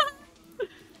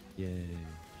 Yay.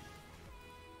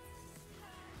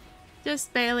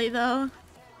 Just barely, though.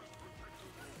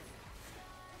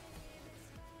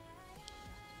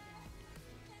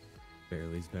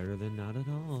 Barely's better than not at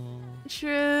all.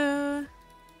 True.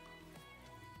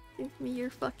 Give me your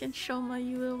fucking shoma,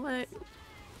 you little what?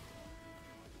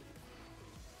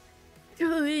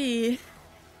 Golly.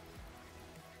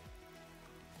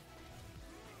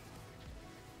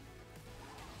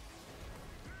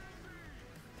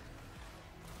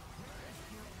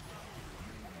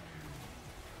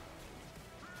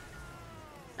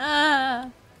 Ah.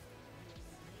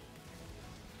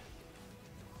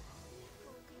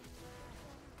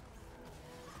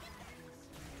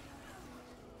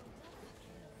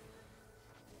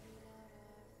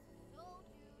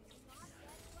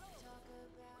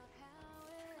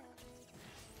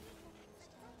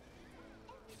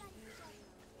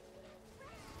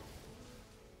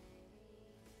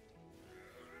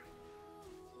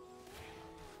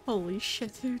 Holy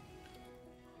shit, dude.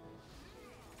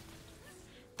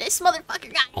 This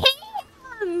motherfucker got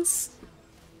hands!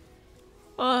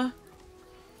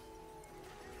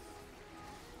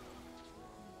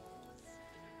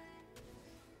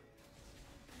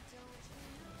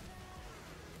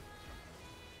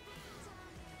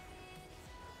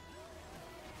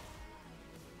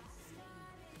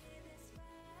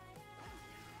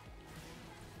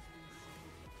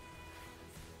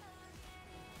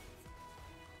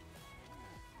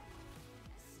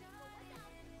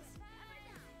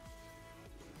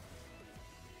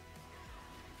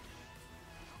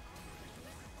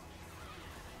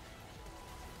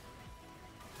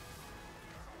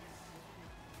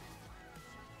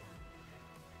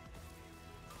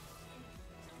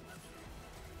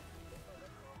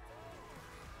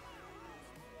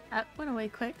 That went away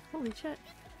quick. Holy shit.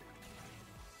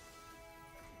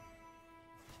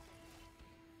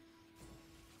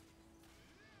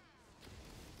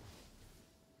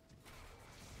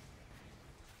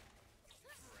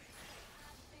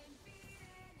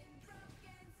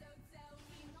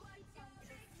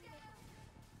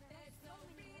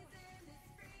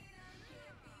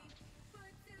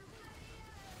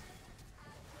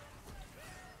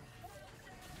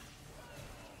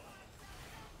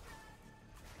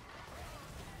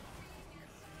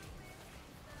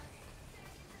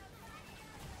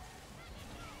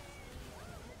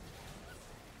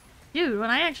 Dude, when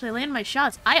I actually land my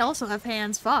shots, I also have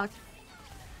hands. Fuck.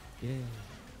 Yeah.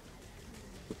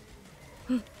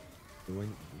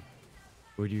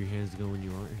 Where do your hands go when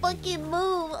you aren't? Fucking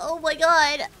move! Oh my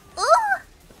god! Ugh!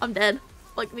 I'm dead.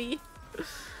 Fuck me.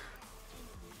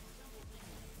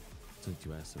 Since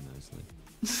you asked so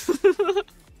nicely.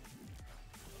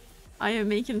 I am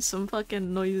making some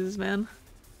fucking noises, man.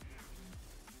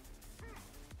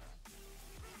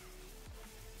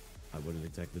 I wouldn't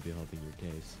exactly be helping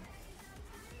your case.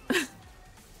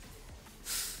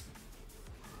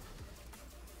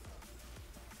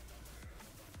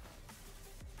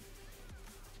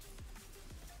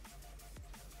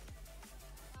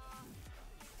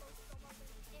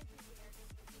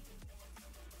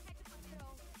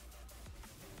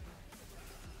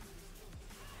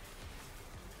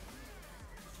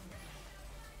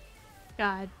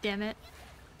 God damn it.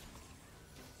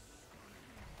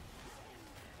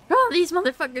 Oh, these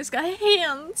motherfuckers got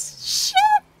hands! Shit!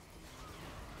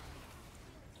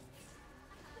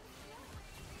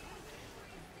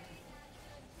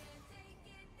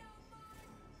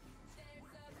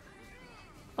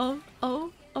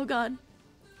 Oh god.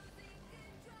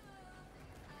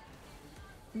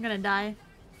 I'm gonna die.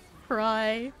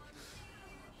 Cry.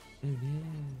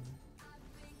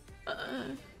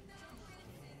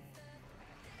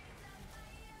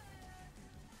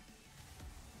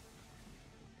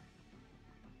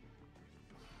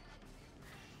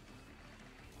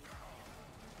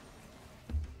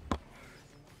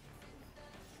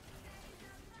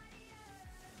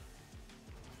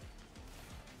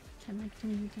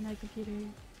 Can I computer?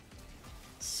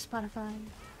 Spotify.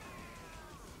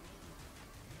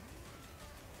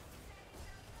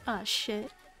 Ah,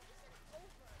 shit.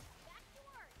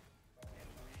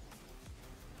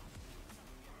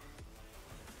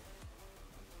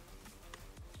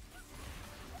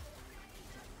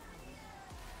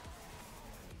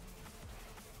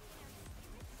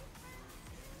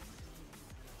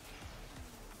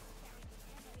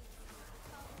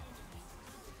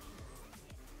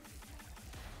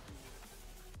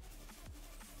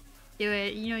 Do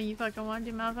it. You know you fucking want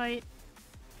to do Malphite.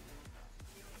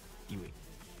 Do it.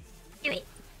 Do it.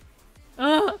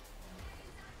 Ugh.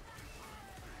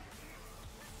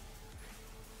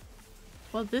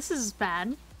 Well, this is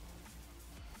bad.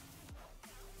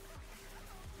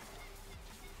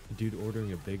 Dude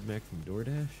ordering a Big Mac from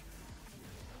DoorDash?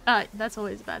 That's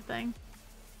always a bad thing.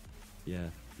 Yeah,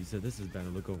 he said this is bad. I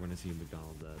look over and I see a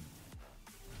McDonald's ad.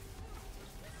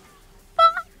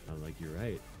 I'm like, you're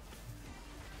right.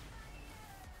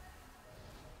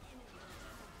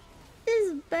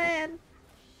 This is bad.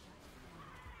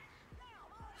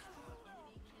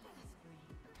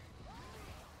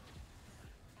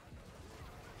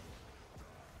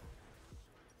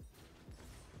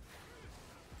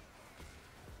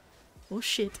 Oh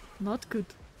shit, not good.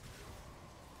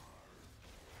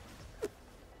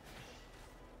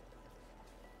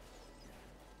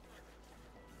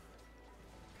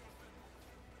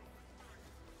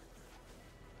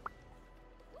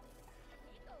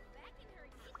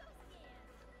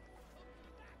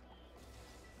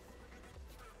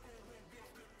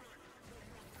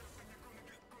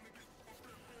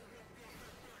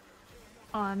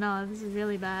 Oh no, this is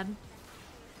really bad.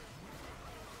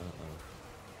 Uh-oh.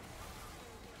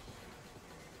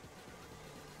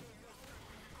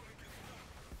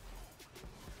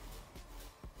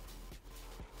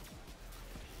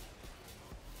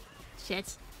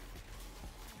 Shit.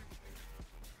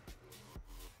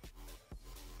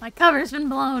 My cover's been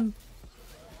blown.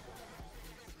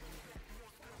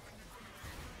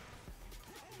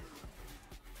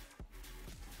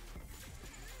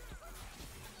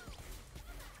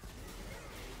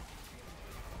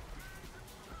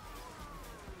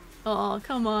 Oh,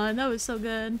 come on. That was so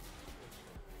good.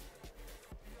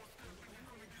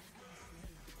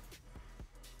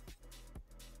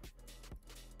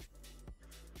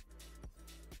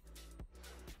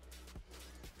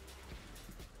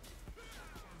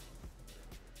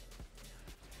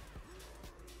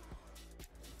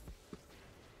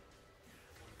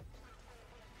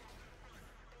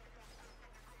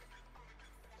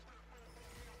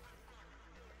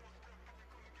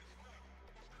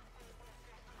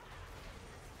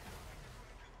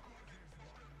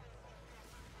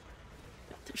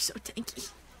 They're so tanky.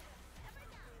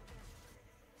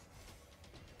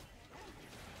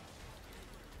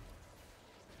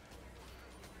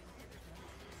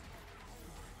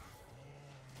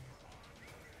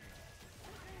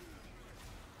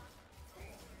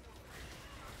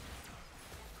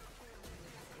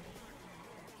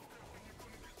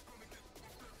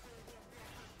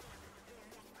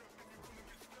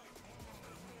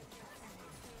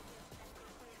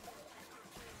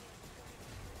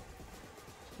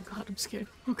 Oh god, I'm scared.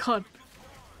 Oh god.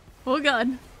 Oh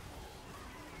god.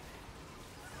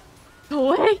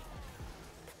 Go away!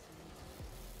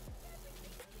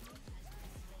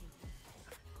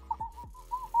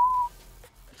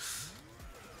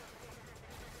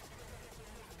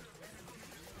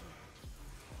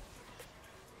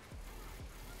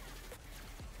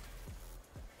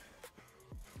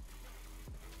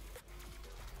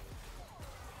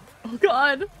 Oh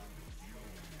god.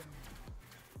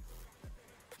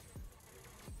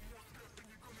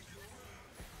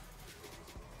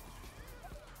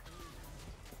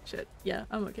 Shit. Yeah,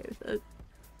 I'm okay with it.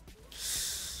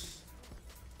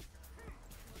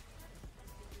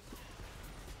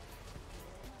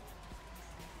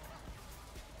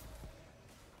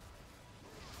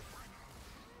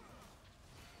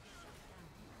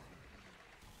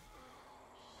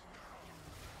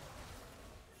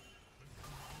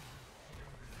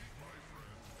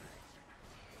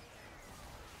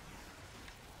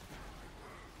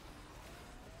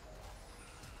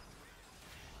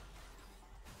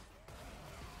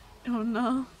 Oh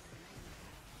no.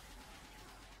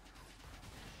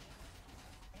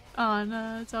 Oh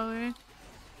no, it's over.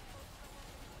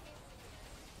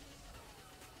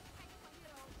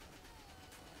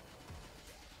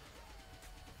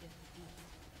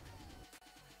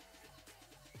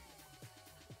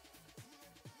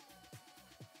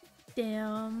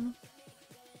 Damn.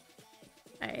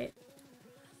 Alright.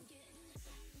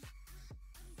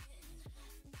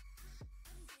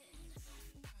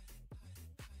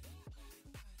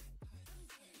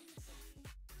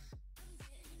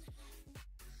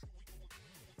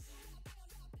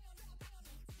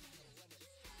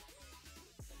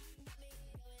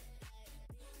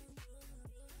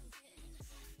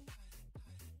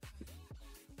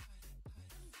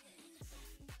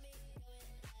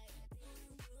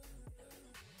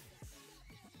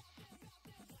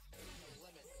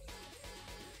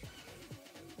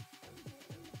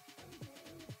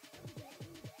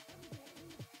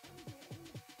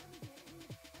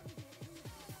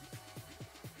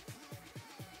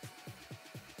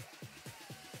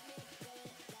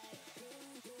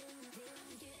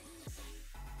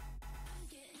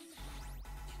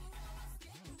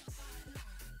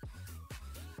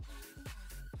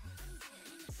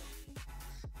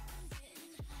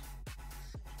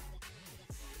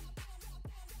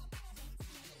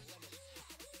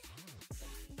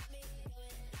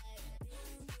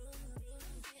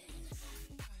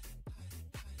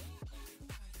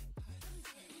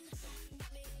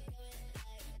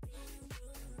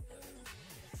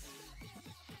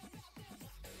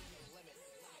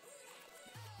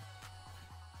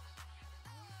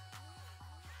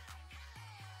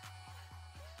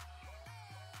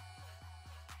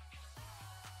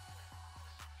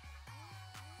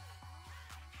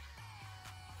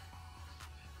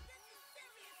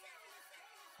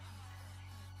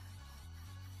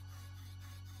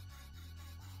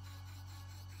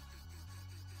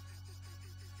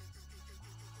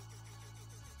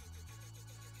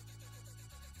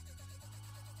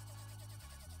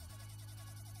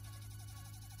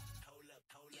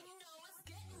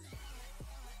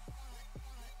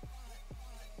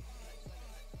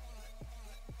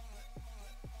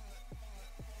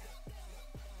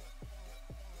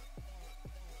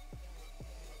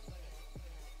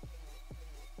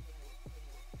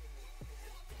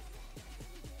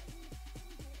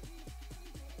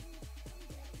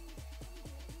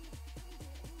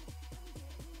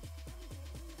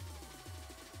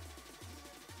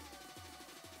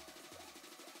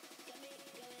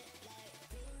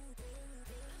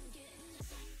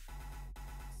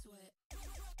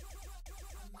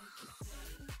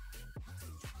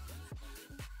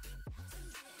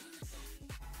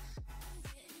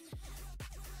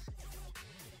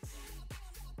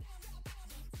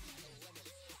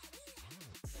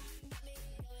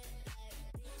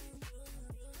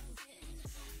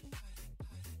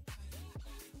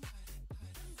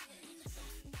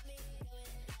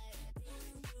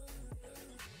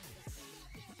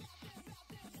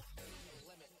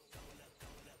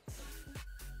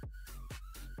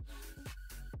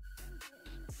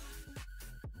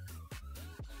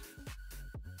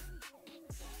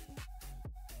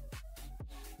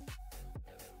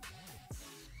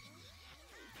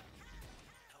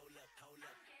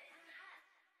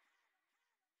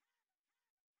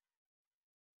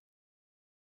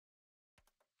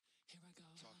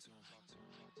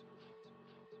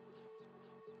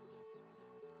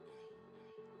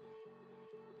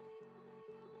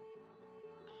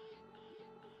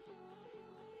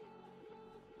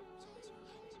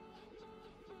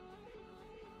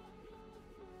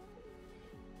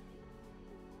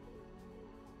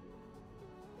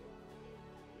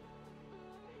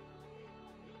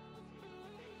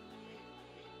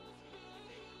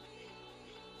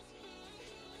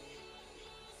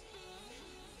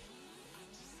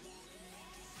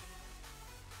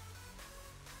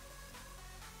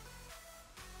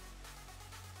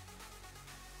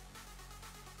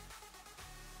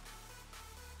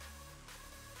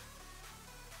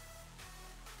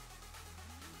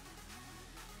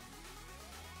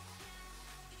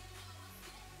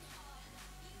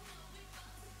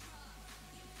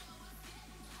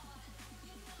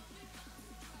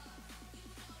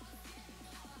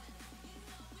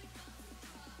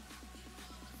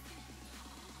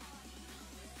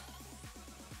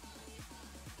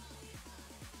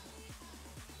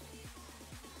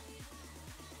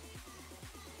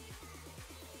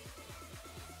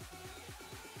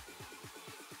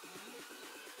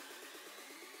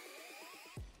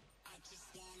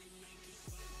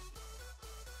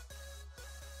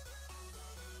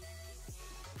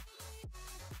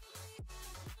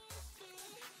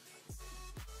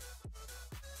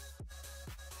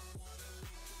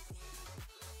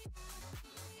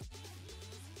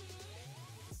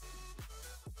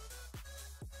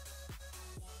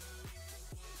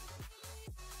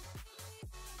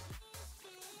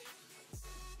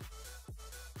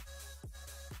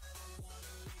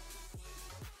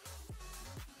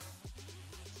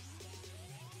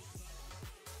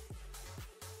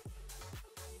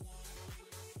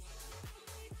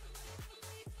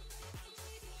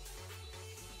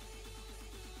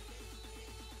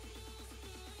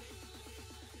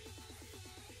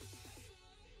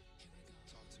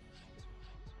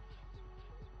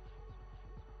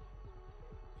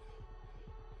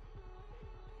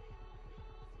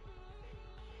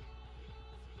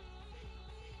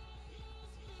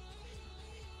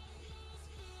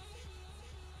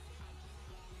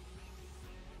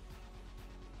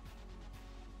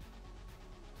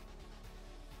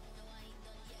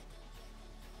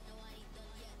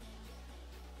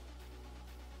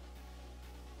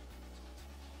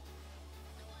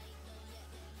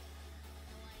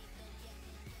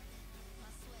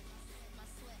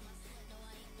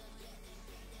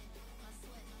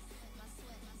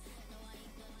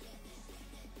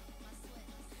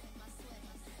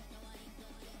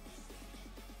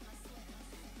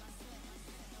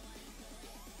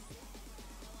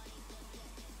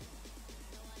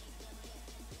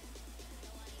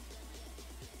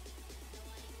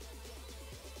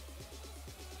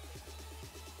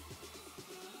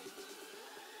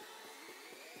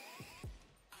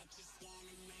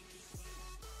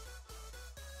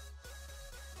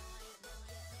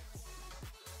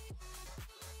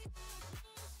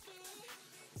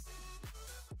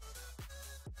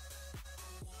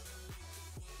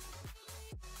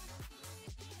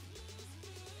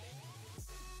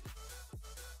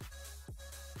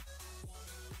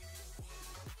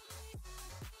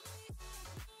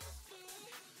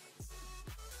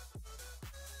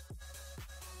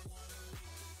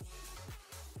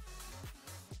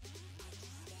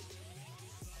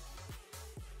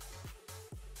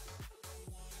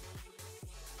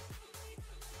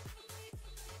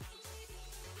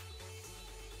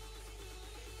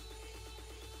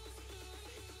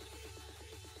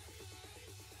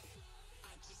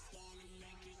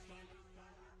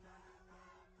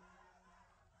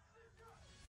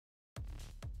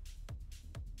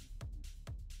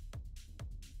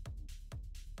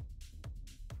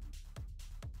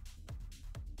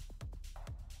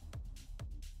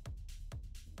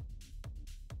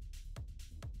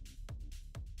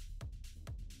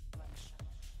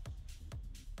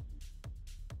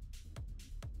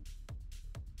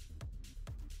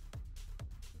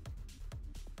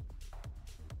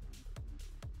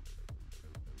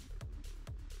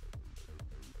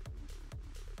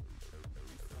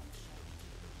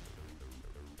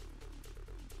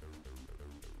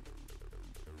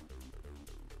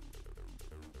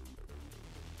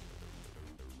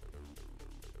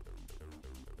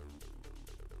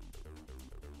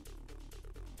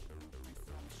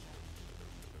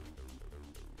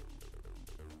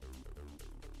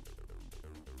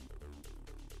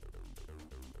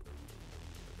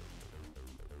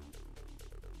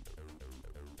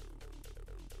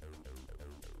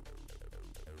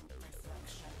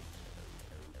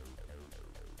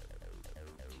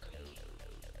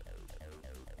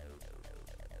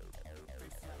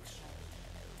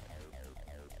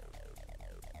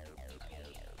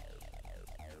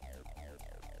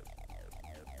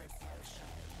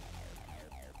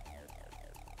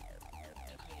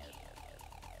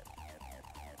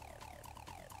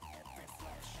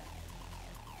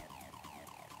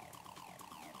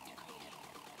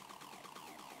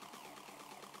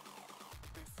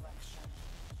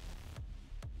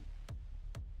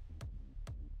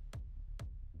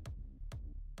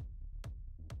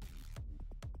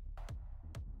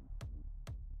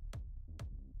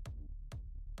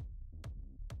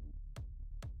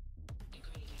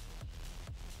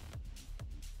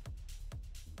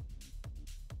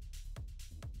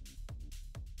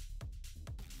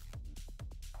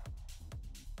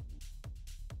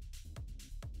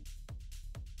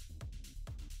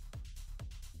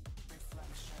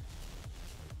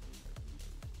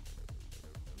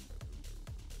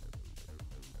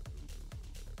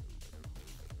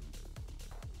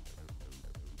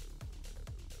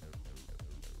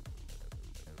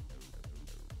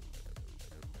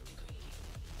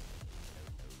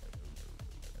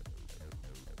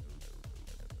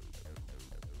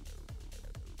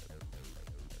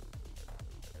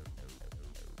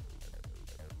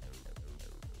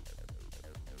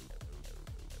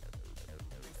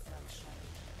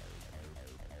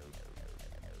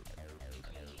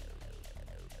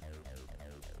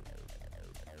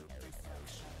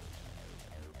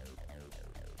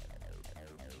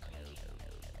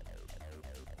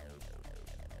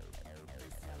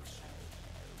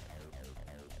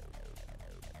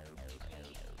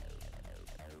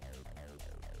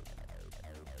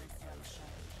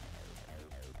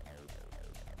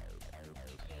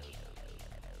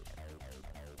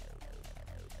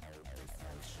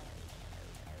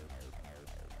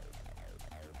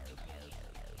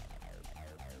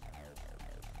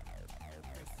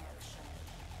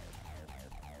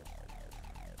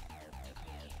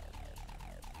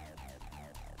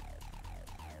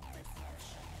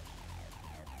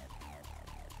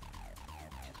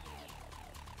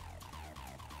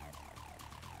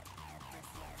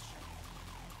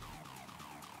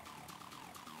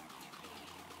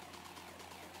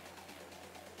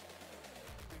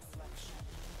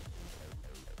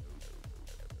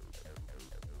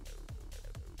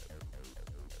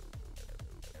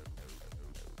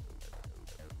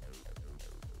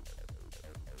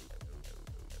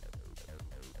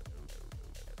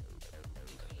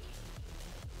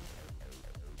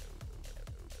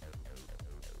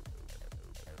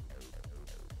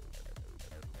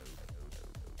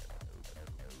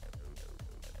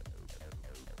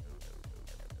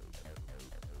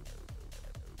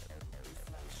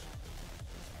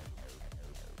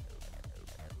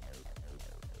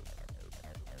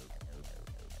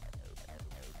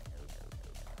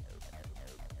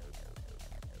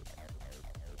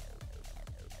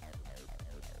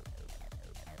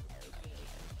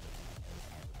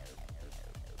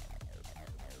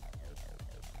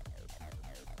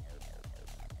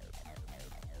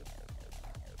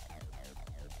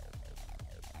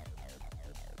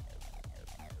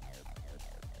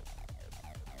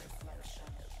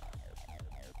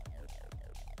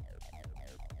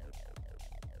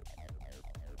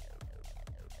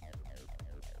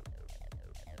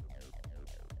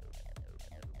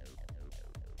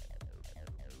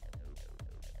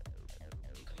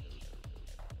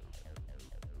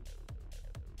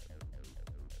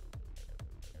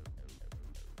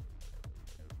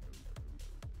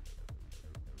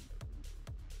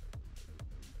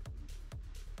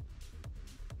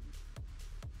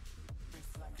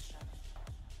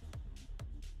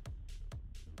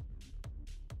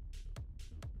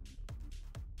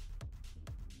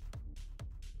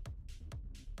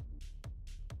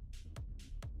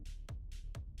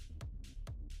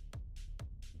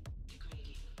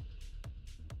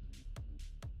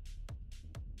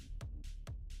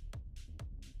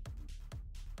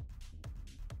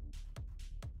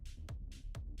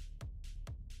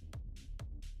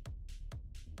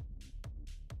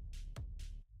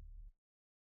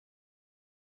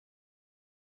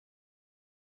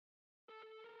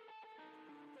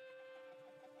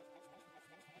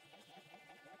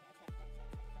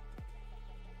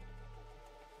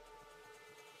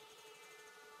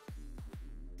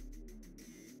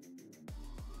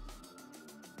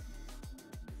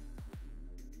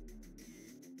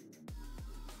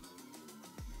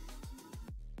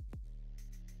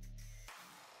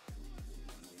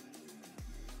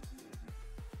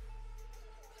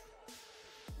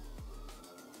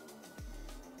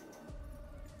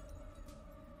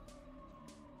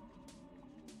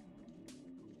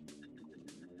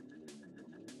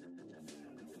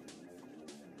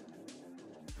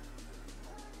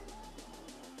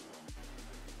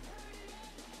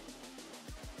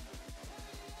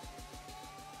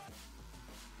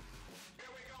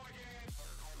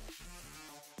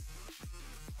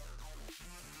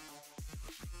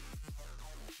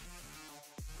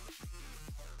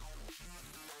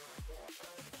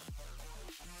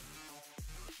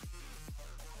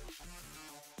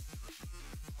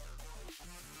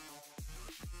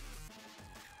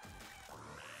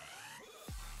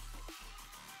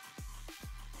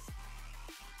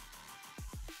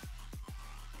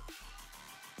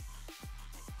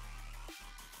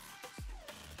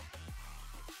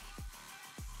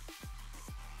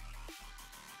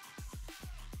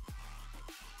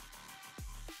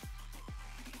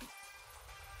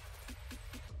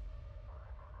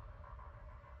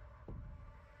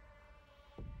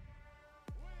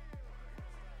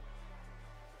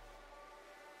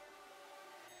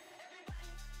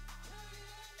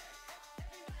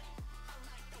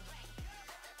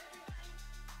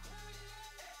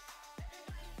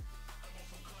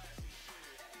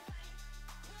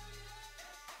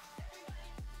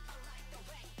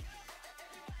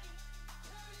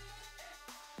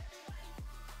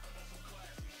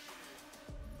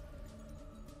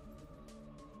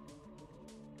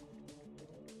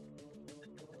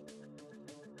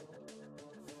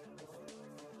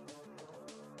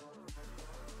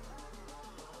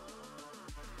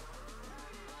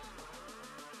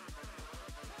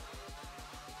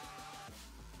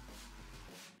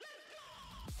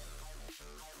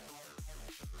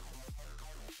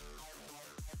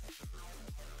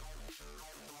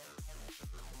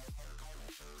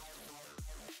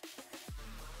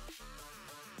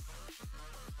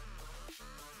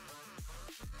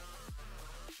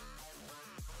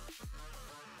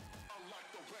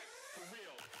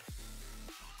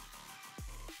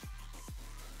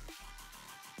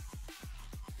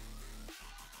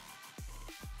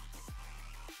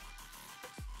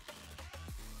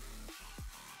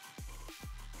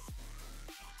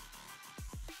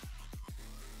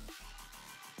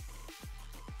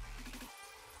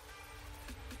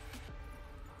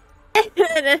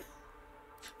 minute.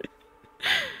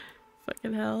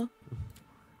 Fucking hell.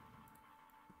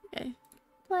 Okay.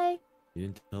 Play. You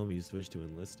didn't tell me you switched to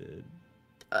enlisted.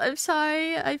 I'm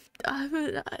sorry. I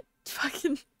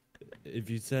fucking. If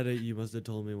you said it, you must have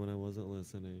told me when I wasn't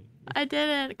listening. I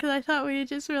didn't, because I thought we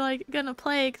just were like gonna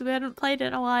play because we hadn't played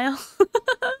in a while.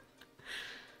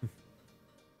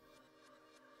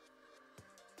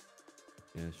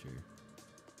 Yeah, sure.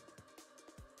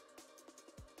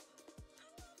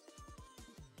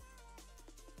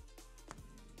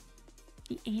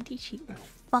 The anti-cheat will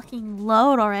fucking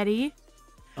load already.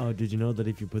 Oh, did you know that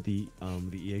if you put the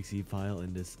exe file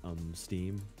in this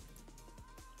Steam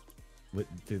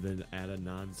through the add a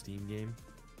non-Steam game,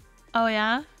 Oh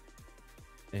yeah?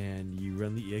 and you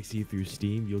run the exe through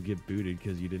Steam, you'll get booted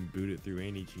because you didn't boot it through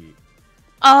anti-cheat.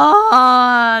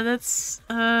 Oh, that's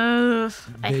I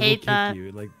They will hate kick that.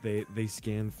 you. Like they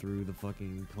scan through the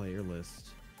fucking player list.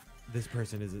 This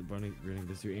person isn't running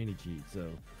this through anti-cheat, so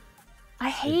I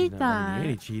if he's hate not that.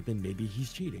 running anti-cheat, then maybe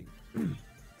he's cheating.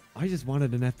 I just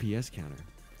wanted an FPS counter.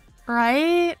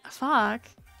 Right? Fuck.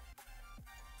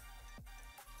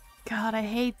 God, I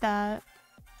hate that.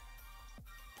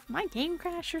 My game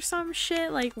crash or some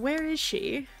shit? Like, where is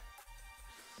she?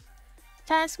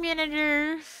 Task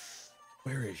manager.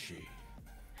 Where is she?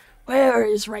 Where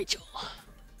is Rachel?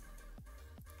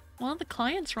 One of the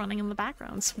clients running in the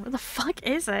background. So where the fuck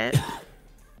is it?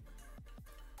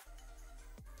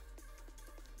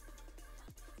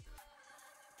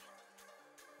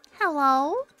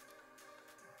 Hello?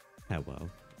 Hello.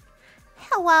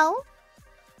 Hello?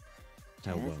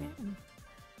 Hello.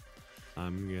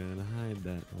 I'm gonna hide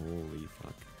that. Holy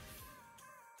fuck.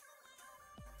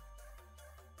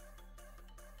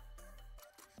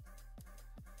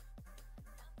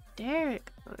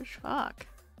 Derek, oh fuck.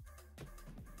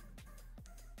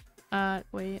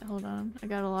 Wait, hold on. I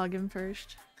gotta log in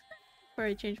first. Before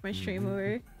I change my stream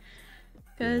over.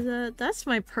 Cause, that's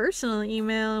my personal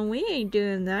email and we ain't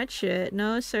doing that shit.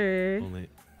 No, sir.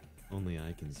 Only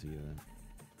I can see that.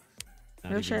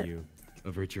 Not No even shit. you.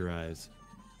 Avert your eyes.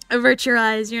 Avert your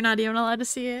eyes. You're not even allowed to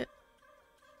see it.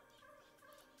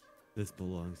 This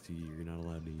belongs to you. You're not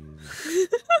allowed to use it.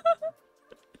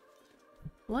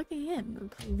 Logging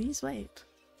in. Please wait.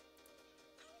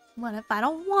 What if I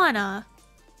don't wanna?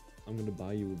 I'm gonna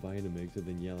buy you a Vitamix and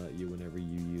then yell at you whenever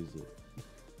you use it.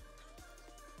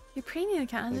 Your premium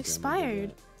account has Okay, I'm gonna do expired.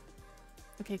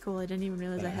 that. Okay, cool. I didn't even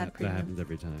realize I had premium. That happens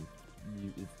every time.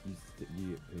 You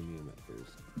get premium at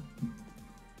first.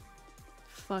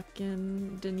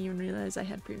 Fucking didn't even realize I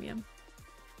had premium.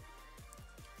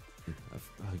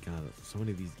 Oh god, so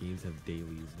many of these games have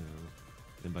dailies now.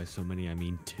 And by so many, I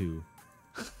mean 2.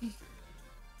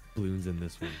 Bloons in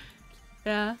this one.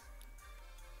 Yeah.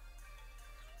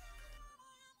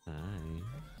 Hi.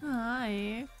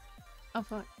 Hi. Oh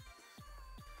fuck.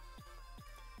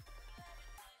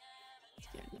 Let's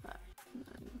get into that.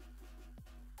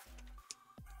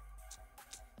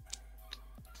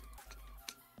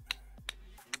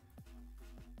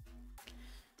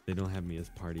 They don't have me as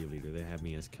party leader, they have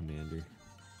me as commander.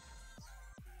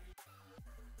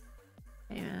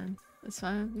 Hey man, that's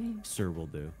fine with me. Sir will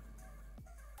do.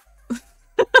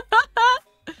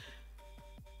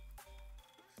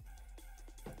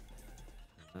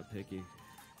 Not picky.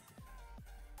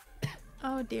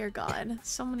 Oh dear God,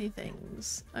 so many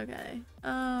things. Okay.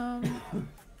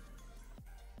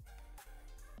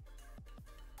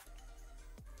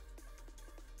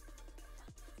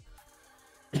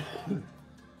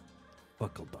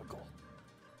 Buckle buckle.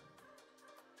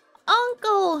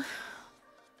 Uncle.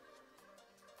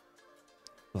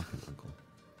 Fucking uncle.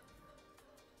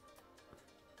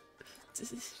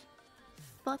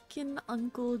 Fucking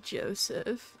Uncle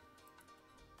Joseph.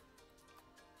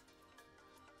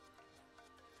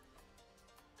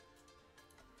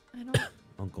 I don't.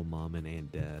 Uncle, mom, and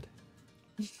aunt, dad.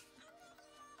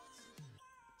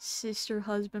 Sister,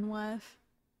 husband, wife.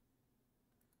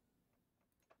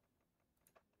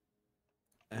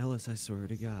 Alice, I swear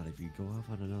to God, if you go off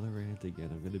on another rant again,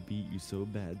 I'm gonna beat you so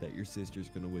bad that your sister's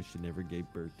gonna wish she never gave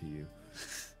birth to you.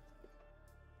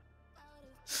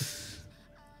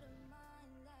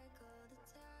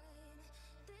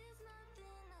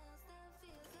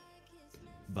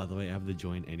 By the way, I have the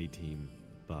join any team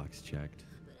box checked.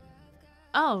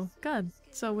 Oh, good.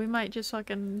 So we might just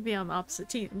fucking be on opposite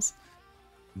teams.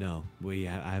 No, I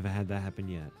haven't had that happen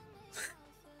yet.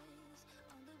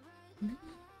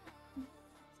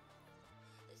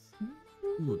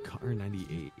 Ooh, a car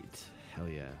 98. Hell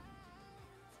yeah.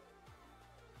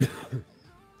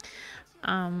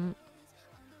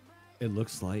 It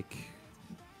looks like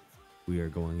we are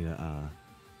going to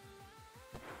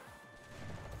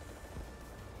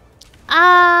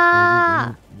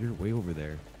Ah! You're way over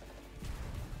there.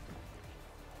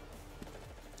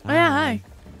 Oh yeah, hi.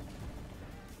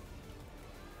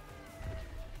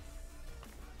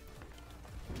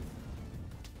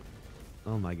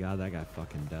 Oh my god, that guy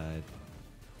fucking died.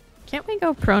 Can't we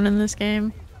go prone in this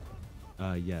game?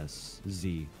 Yes.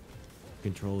 Z.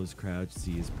 Control is crouch,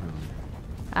 Z is prone.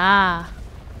 Ah.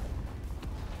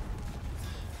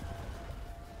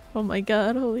 Oh my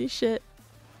god, holy shit.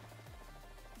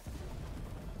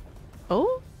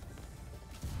 Oh?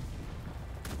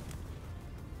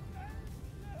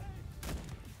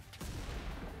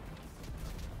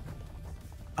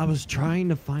 I was trying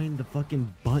to find the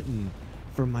fucking button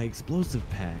for my explosive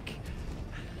pack.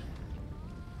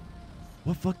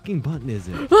 What fucking button is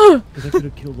it? Because I could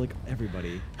have killed like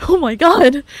everybody. Oh my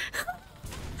god.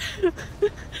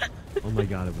 Oh my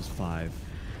god, it was 5.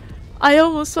 I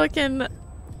almost fucking...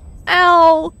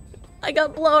 Ow! I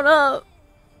got blown up.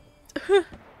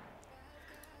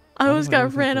 I almost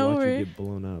got ran over. You get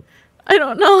blown up. I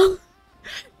don't know.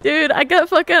 Dude, I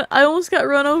almost got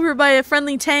run over by a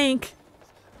friendly tank.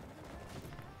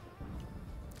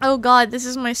 Oh god, this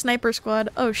is my sniper squad.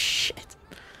 Oh shit.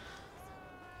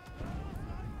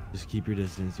 Just keep your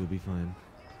distance, you'll be fine.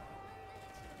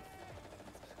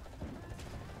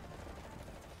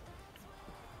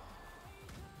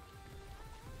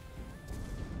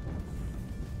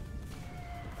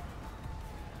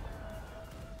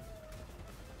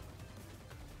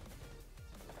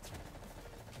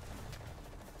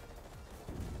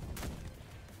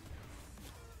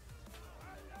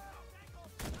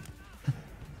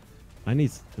 I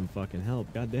need some fucking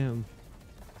help, goddamn.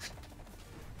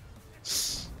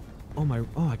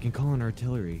 Oh, I can call in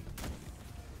artillery.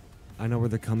 I know where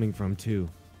they're coming from too.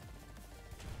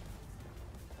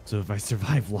 So if I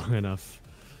survive long enough.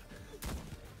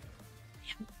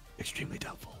 Extremely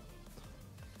doubtful.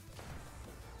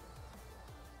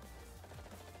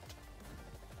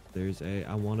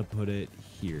 I want to put it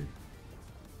here.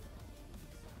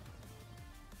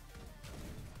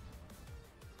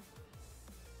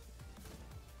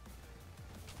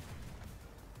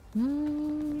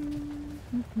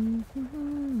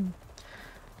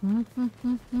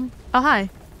 Oh, hi.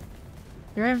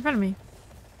 You're right in front of me.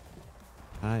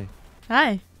 Hi.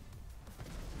 Hi.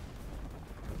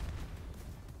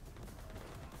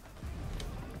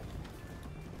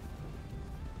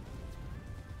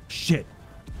 Shit.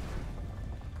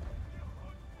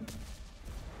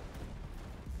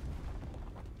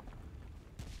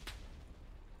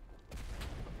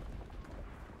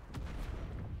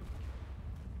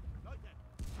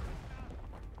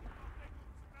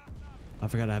 I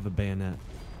forgot I have a bayonet.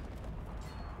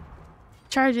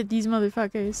 Charge at these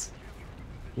motherfuckers.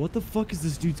 What the fuck is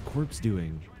this dude's corpse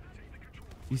doing?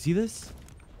 You see this?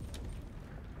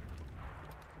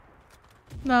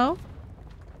 No?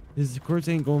 His corpse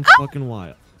ain't going fucking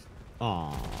wild.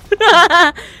 Aww.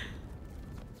 I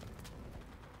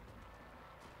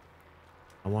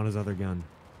want his other gun.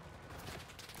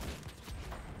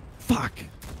 Fuck!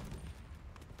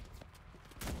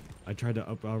 I tried to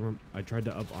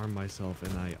uparm myself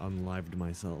and I unlived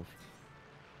myself.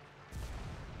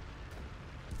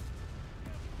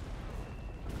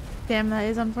 Damn, that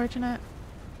is unfortunate.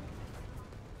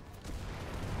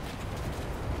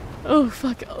 Oh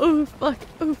fuck, oh fuck,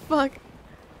 oh fuck.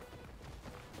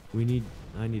 I need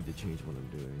to change what I'm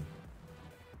doing.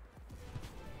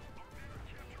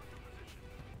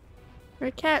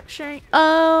 We're capturing.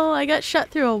 Oh, I got shot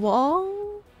through a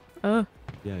wall? Oh.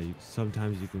 Yeah,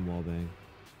 sometimes you can wallbang.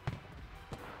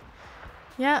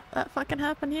 Yeah, that fucking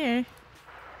happened here.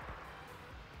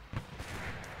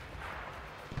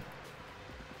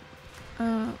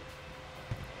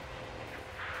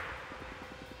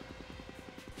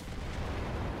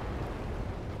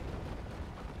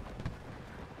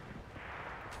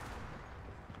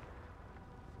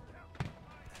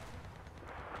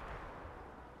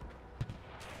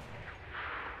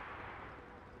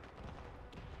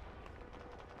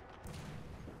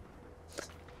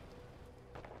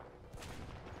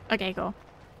 Okay, cool.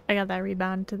 I got that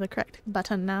rebound to the correct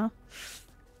button now.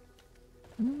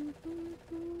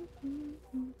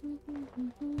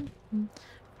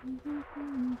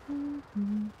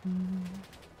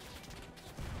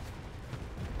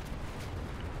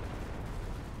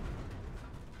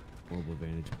 Horrible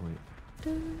vantage point.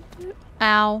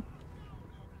 Ow.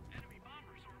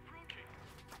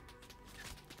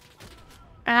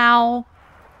 Ow.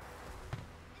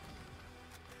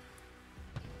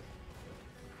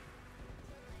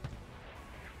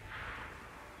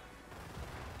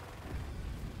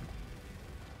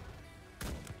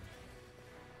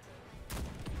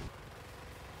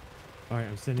 Alright,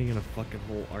 I'm sending in a fucking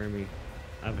whole army.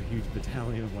 I have a huge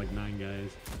battalion of like 9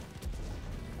 guys.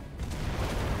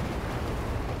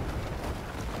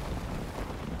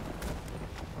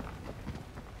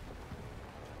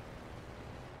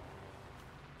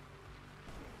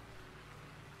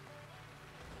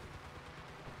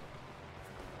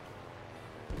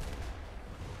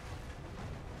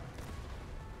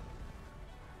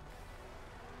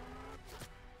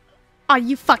 Are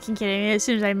you fucking kidding me? As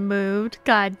soon as I moved.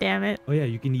 God damn it. Oh yeah,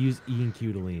 you can use E and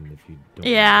Q to lean if you don't.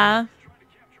 Yeah.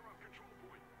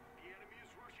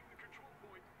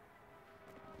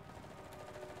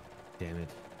 Damn it.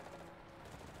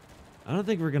 I don't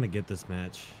think we're gonna get this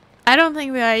match. I don't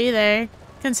think we are either.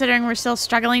 Considering we're still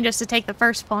struggling just to take the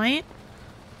first point.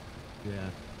 Yeah.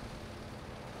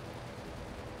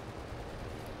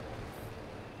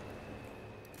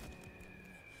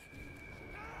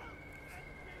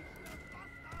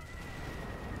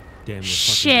 Damn,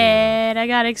 shit, I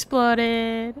got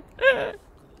exploded.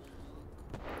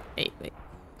 Wait.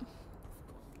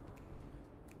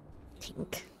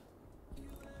 Tink.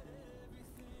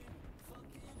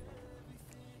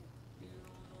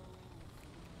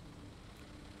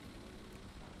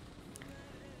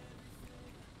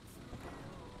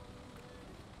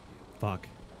 Fuck.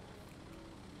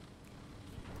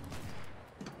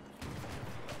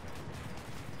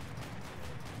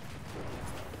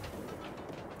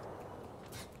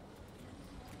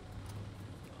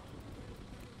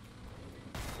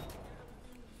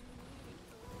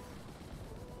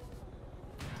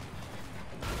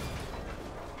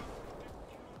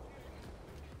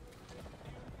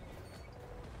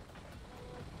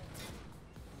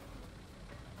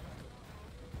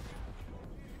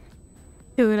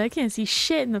 Dude, I can't see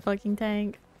shit in the fucking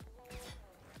tank.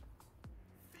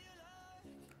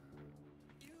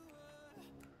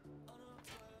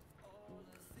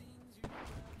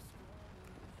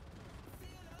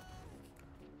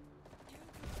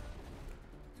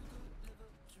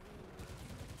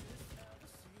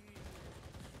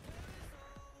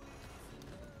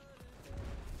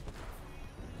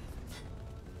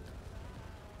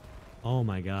 Oh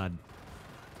my god.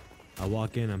 I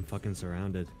walk in, I'm fucking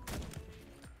surrounded.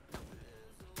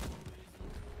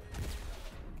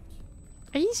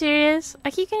 Are you serious? I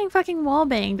keep getting fucking wall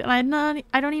banged and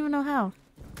I don't even know how.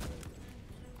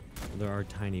 There are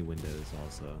tiny windows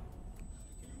also.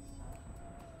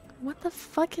 What the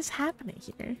fuck is happening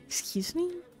here? Excuse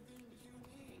me?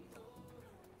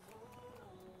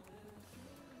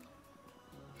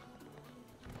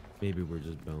 Maybe we're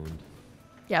just boned.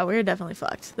 Yeah, we're definitely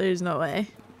fucked. There's no way.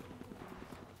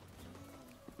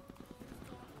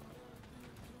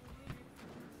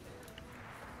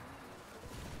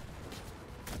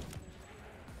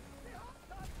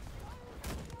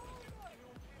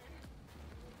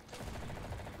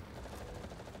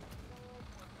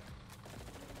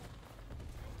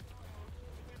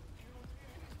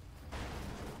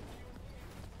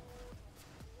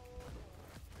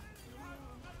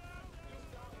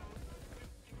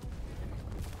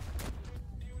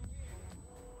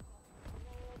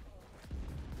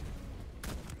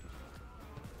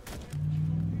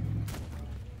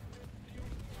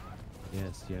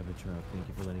 Yes, you have a truck. Thank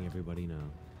you for letting everybody know.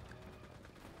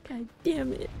 God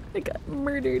damn it. I got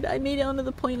murdered. I made it onto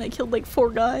the point. I killed like 4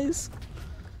 guys.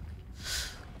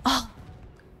 Oh.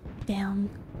 Damn.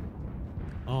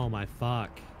 Oh my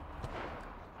fuck.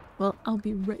 Well, I'll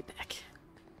be right back.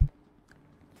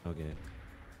 Okay.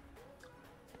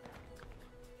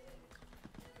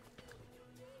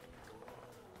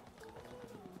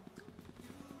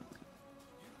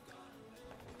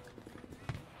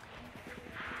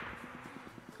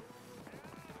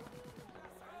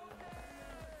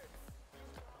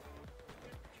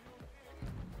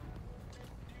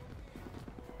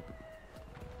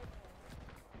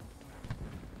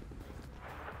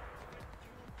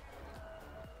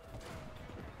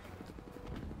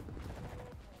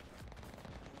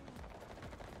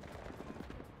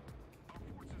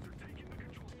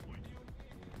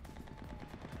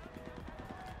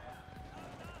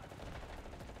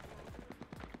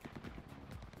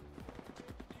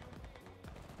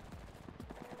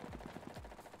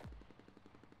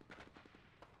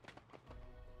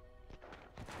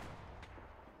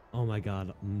 Oh my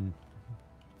god.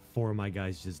 4 of my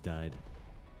guys just died.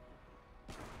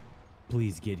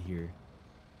 Please get here.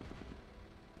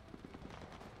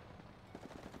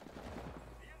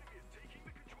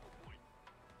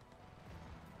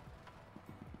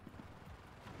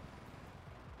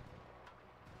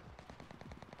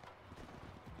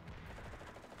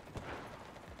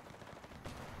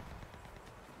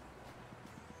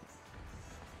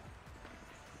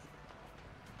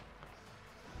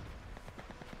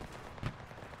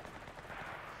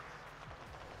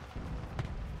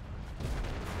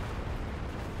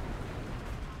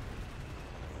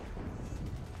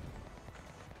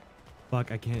 Fuck,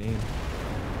 I can't aim.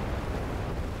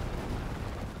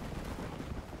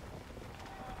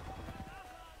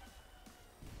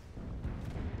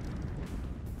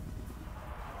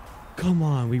 Come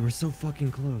on, we were so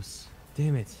fucking close.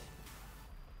 Damn it.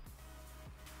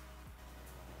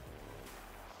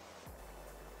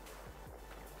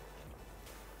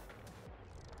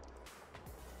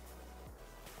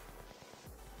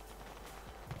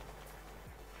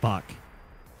 Fuck.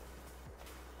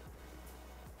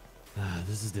 Ah,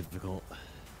 this is difficult.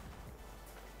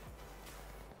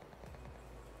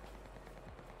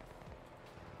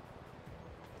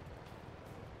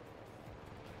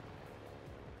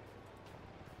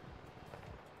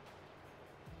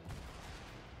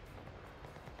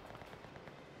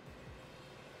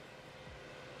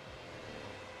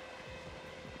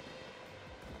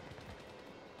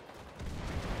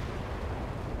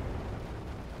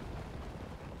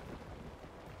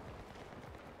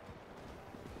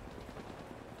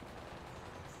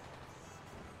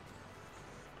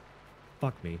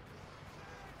 Fuck me.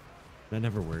 That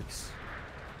never works.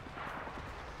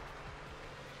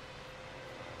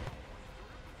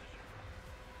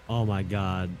 Oh my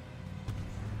god.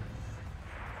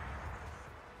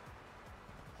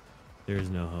 There's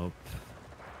no hope.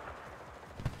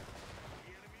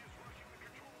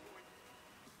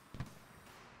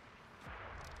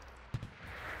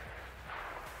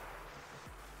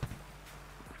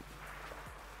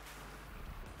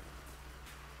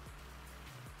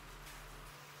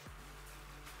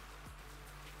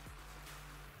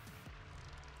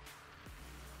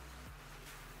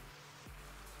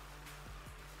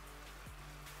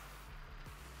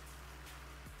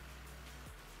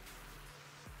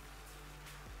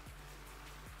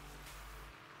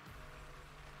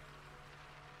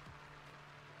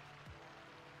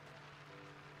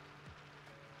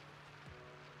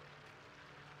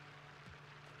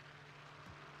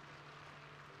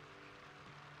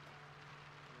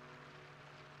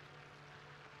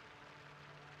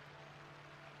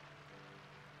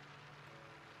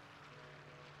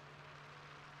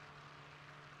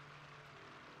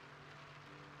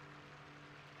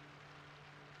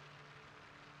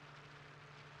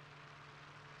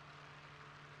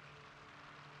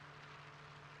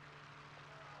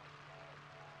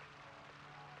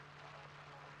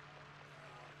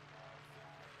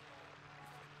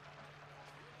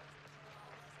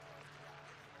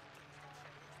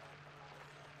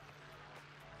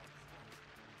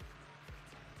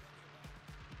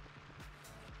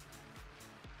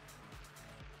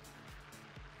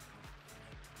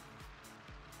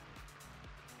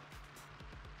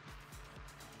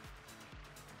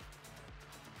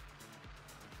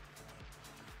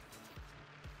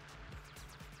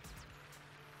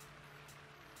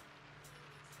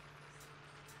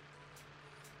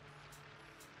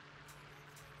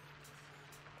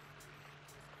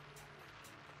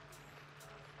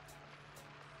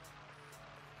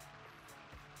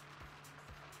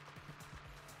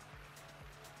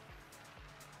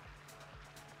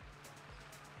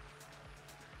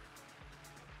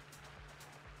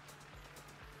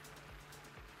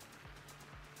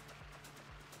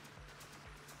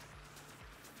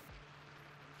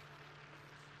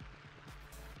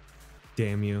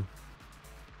 Damn you.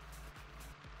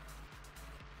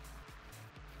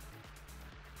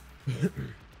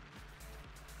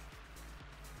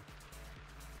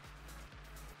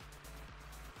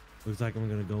 Looks like I'm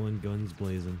gonna go in guns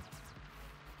blazing.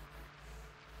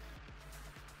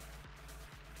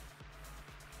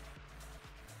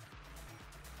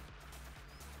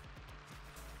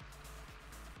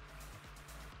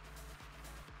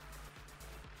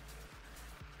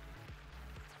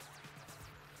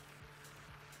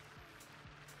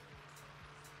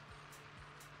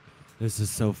 This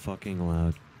is so fucking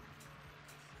loud.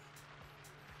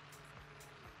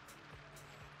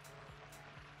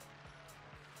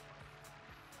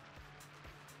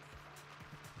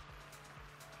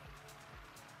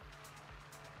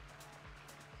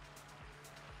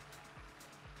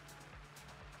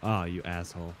 Oh, you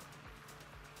asshole.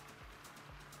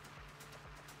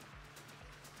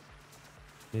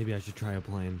 Maybe I should try a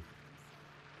plane.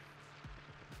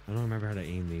 I don't remember how to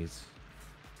aim these.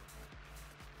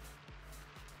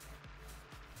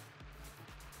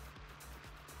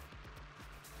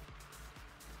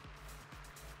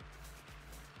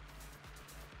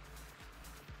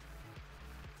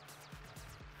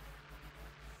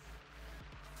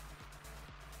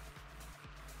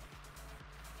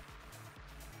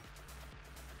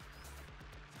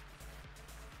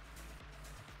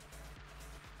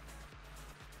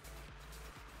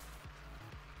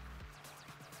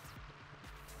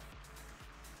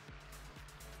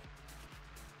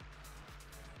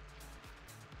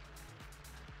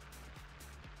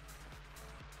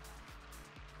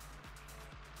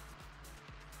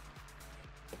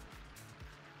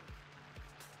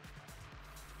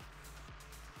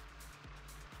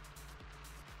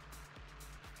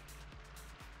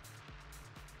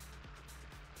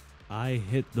 I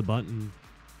hit the button.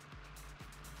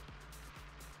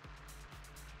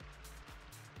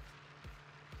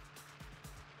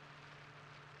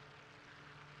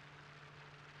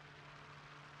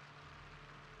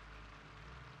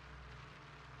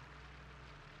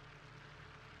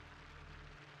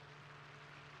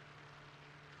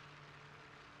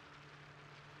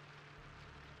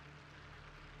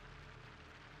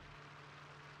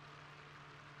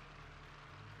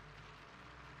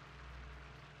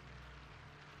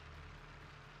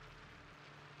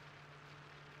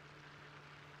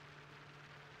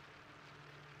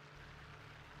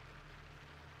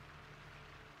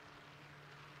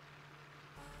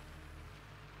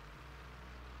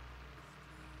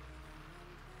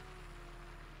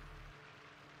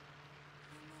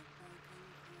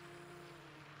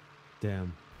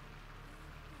 Damn.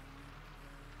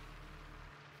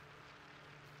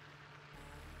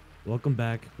 Welcome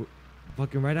back.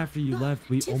 Fucking right after you left,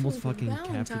 we Tiffany almost fucking captured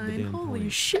the Valentine. damn Holy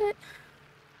point. shit.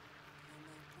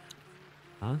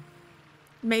 Huh?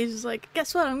 Maze is like,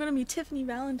 guess what? I'm gonna be Tiffany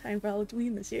Valentine for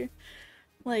Halloween this year.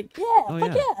 Like, yeah, Oh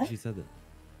fuck yeah, yeah. she said that.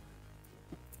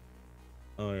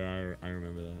 Oh yeah, I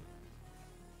remember that.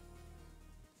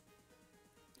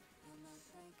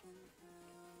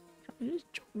 Can I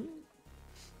just join?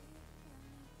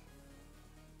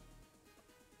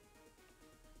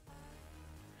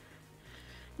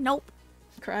 Nope.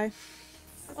 Cry.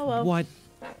 Oh well. What?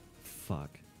 Fuck.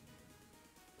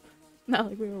 Not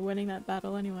like we were winning that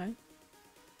battle anyway.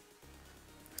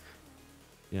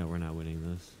 Yeah, we're not winning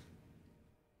this.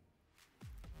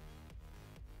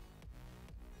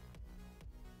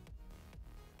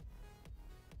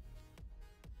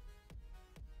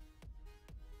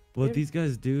 What Yep. these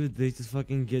guys do, they just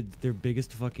fucking get their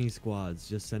biggest fucking squads,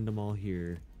 just send them all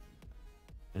here,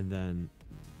 and then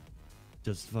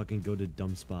just fucking go to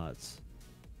dumb spots.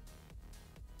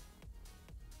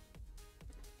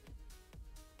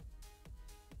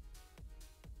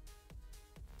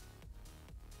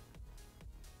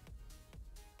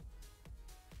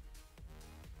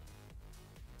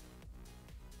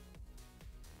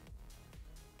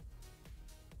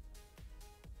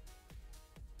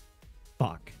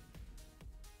 Fuck.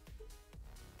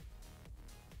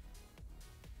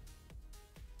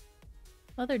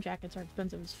 Leather jackets are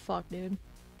expensive as fuck, dude.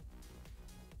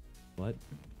 What?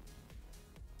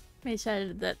 They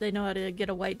said that they know how to get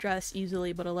a white dress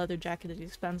easily, but a leather jacket is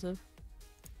expensive.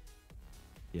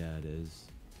 Yeah, it is.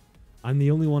 I'm the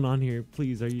only one on here.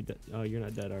 Please, are you dead? Oh, you're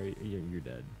not dead, are you? You're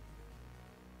dead.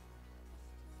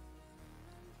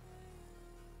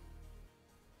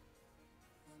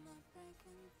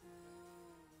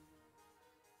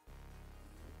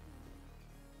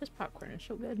 This popcorn is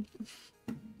so good.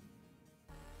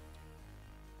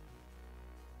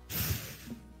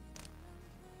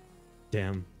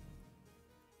 Damn.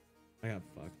 I got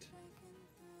fucked.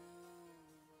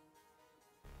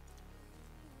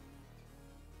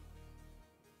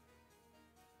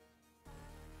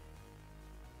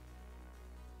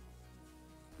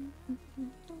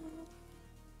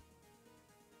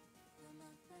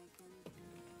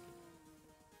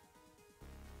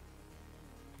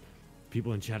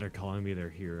 People in chat are calling me their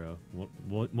hero.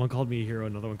 One called me a hero,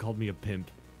 another one called me a pimp.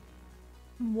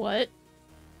 What?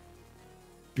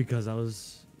 Because I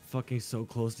was fucking so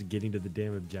close to getting to the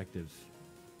damn objectives.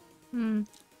 Hmm.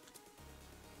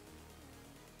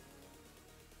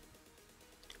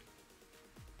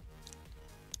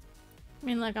 I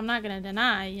mean, like, I'm not gonna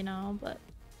deny, you know, but...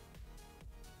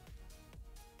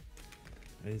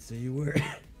 I didn't say you were.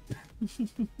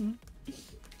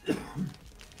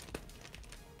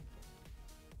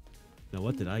 Now,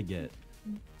 what did I get?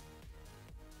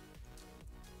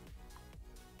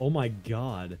 Oh my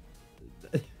god.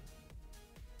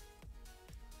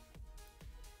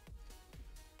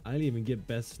 I didn't even get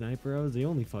best sniper. I was the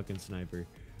only fucking sniper.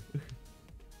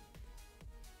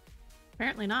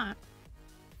 Apparently not.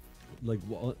 Like,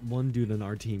 one dude on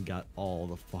our team got all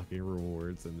the fucking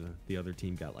rewards, and the other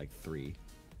team got like 3.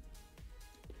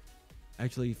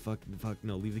 Actually, fuck,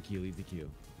 no, leave the queue.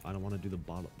 I don't want to do the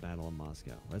battle in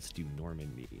Moscow. Let's do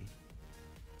Normandy.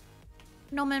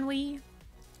 No man, we.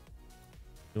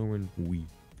 Normandy.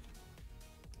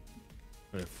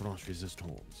 France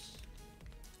Resistance.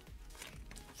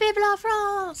 Vive la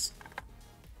France!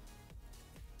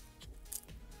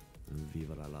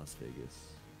 Viva la Las Vegas.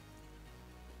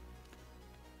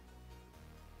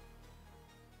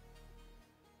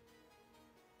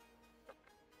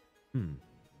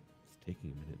 It's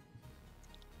taking a minute.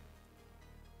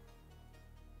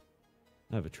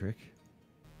 I have a trick.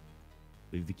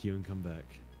 Leave the queue and come back.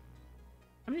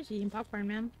 I'm just eating popcorn,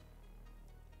 man.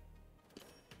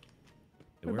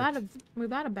 It We worked. bought a we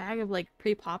bought a bag of like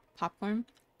pre-pop popcorn.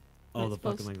 Oh, the It's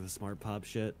fucking supposed- like the smart pop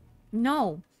shit.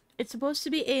 No, it's supposed to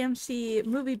be AMC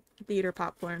movie theater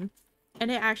popcorn,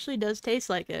 and it actually does taste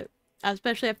like it,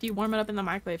 especially after you warm it up in the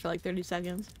microwave for like 30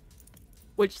 seconds,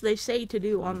 which they say to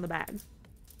do on the bag.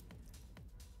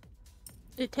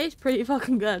 It tastes pretty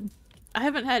fucking good. I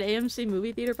haven't had AMC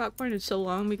movie theater popcorn in so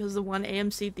long because the one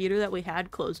AMC theater that we had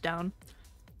closed down.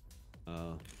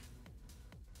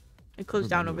 It closed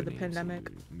down over the pandemic.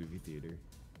 Movie theater.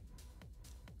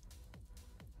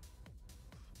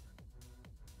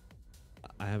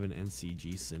 I have an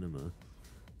NCG cinema.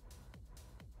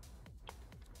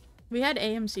 We had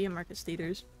AMC and Marcus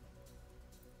Theaters.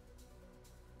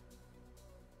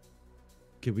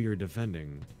 Okay, we are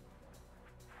defending.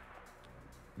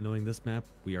 Knowing this map,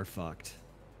 we are fucked.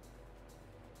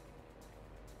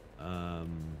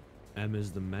 M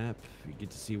is the map. You get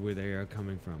to see where they are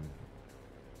coming from.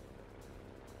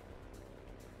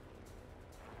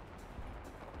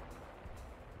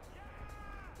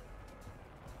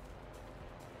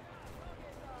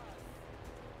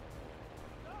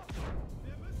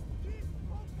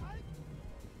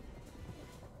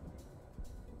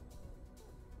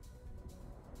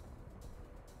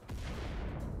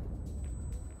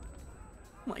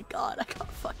 Oh my god, I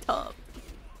got fucked up.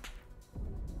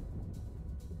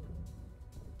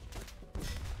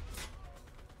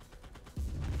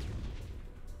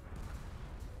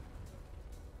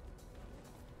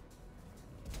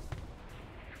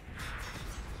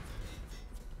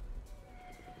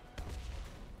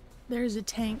 There's a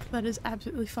tank that is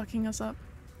absolutely fucking us up.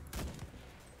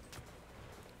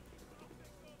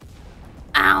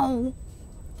 Ow!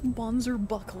 Bonzer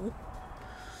buckle.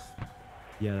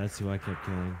 Yeah, that's who I kept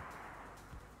killing.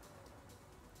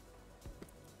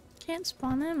 Can't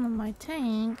spawn in on my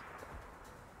tank.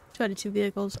 2 out of 2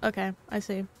 vehicles. Okay, I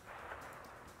see.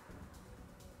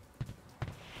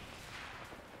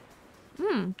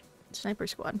 Sniper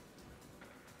squad.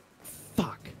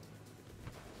 Fuck!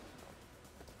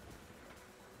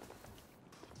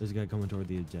 There's a guy coming toward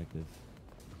the objective.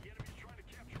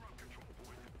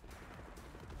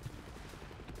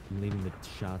 I'm leaving the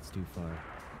shots too far.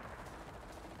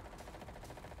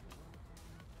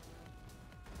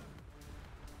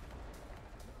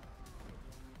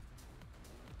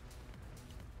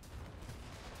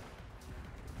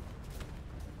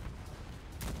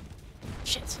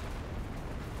 Shit.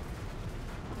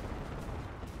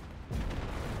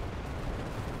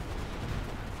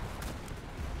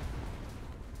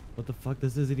 What the fuck?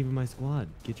 This isn't even my squad.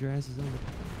 Get your asses on.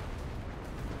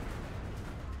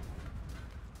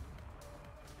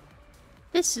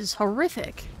 This is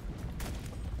horrific.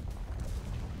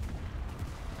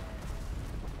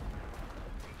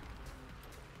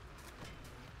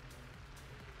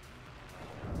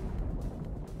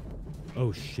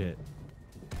 Oh shit.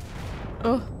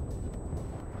 Oh.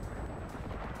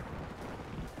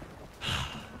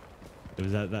 It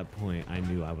was at that point I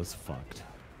knew I was fucked.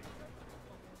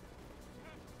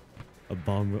 A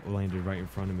bomb landed right in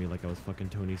front of me like I was fucking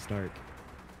Tony Stark.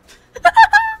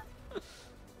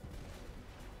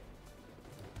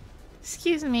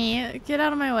 Excuse me, get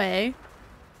out of my way.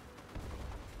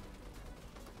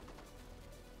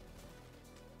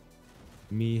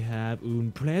 Me have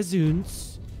un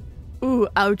presents. Ooh,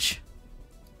 ouch.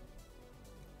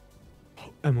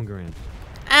 I'm on Garand.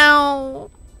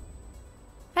 Ow.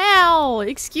 Ow,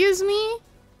 excuse me?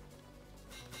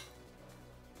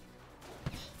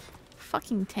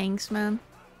 Fucking tanks, man.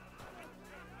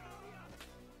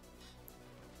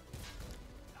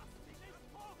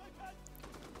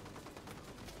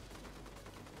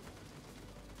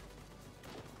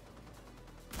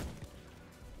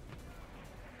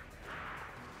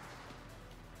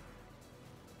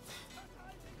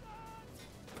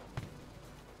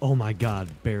 Oh my god,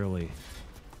 barely.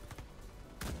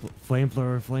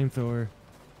 Flamethrower, flamethrower.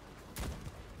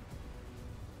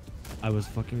 I was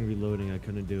fucking reloading, I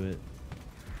couldn't do it.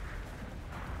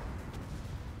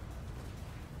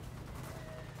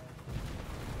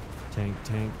 Tank,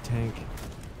 tank, tank.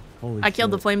 Holy I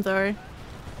killed the shit. flamethrower.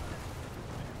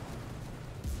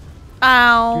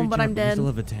 Ow, Great but job, I'm You dead. still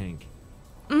have a tank.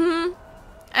 Mm-hmm.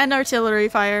 And artillery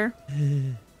fire.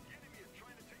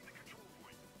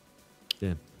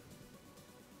 Damn.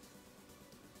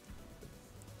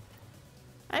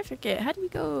 I forget. How do you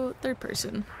go third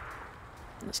person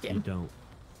in this You game? don't.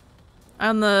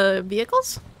 On the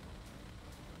vehicles?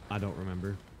 I don't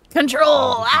remember.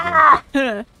 Control! I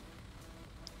Ah!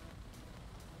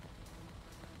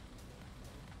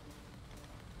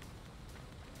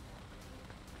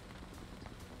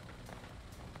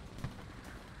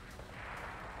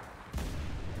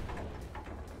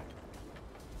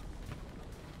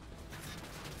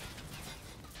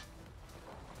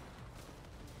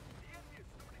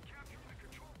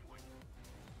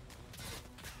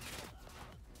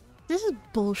 This is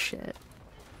bullshit.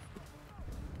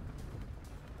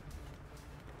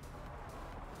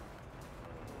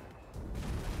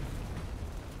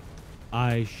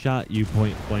 I shot you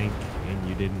point blank and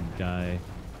you didn't die.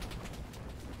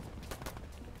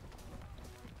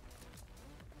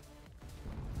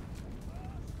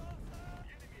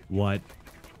 What?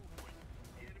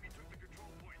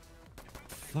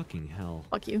 Fucking hell.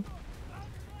 Fuck you.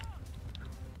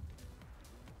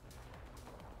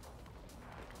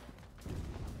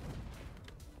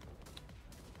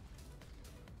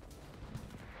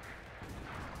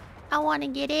 I want to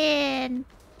get in.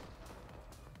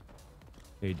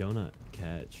 Hey, donut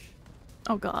catch.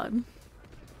 Oh god.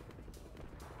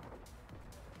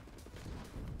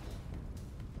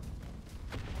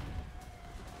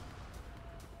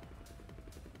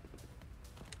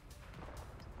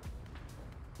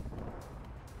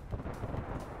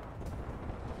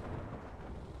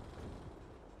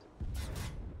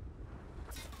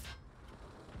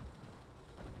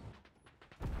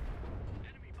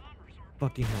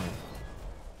 Fucking hell.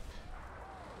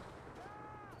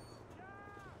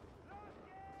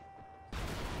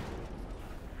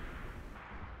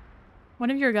 One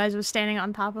of your guys was standing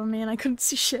on top of me and I couldn't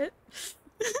see shit.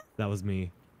 That was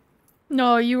me.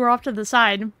 No, you were off to the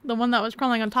side. The one that was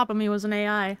crawling on top of me was an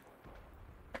AI.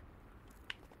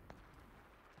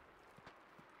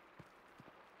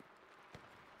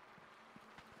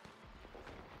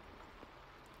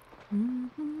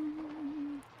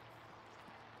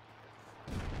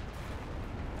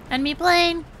 Enemy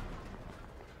plane!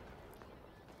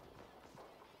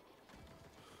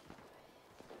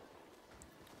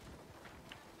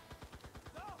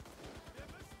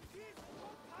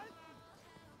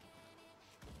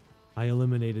 I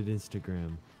eliminated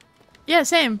Instagram. Yeah,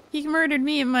 same. He murdered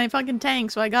me in my fucking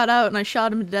tank, so I got out and I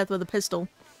shot him to death with a pistol.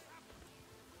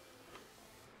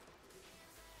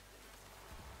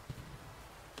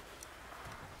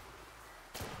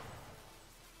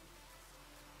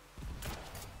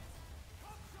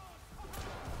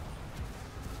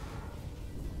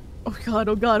 Oh god,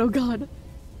 oh god, oh god.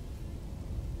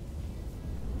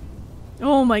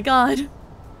 Oh my god.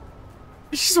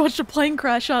 I just watched a plane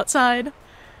crash outside.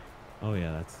 Oh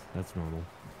yeah, that's normal.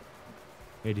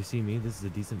 Hey, do you see me? This is a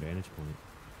decent vantage point.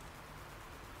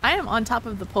 I am on top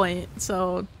of the point,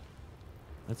 so...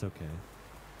 That's okay.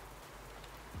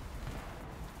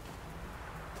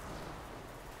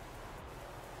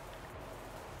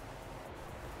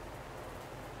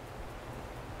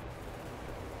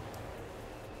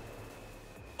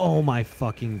 Oh my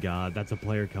fucking god, that's a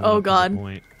player coming up to the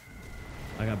point.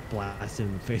 I got blasted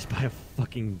in the face by a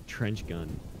fucking trench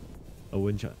gun. A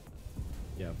Winchester.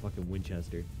 Yeah, a fucking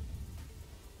Winchester.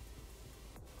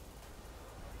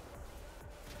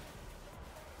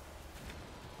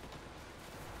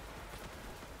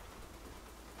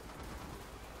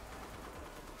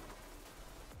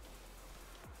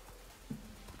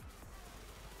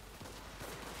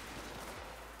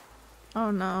 Oh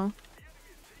no.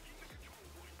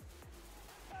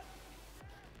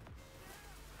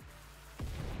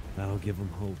 That'll give them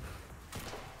hope.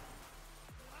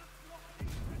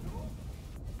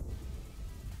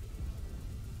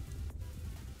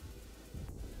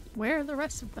 Where are the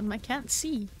rest of them? I can't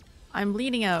see. I'm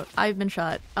bleeding out. I've been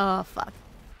shot. Oh, fuck.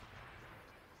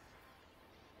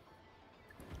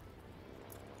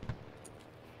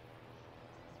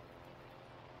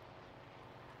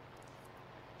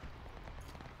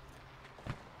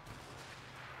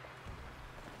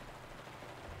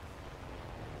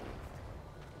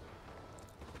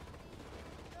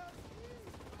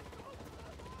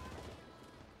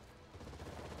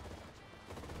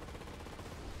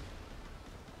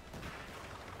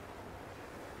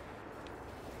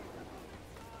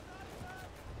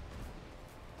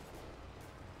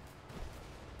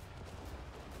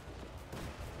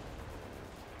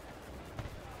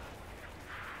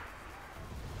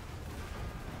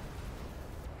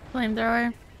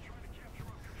 Flamethrower.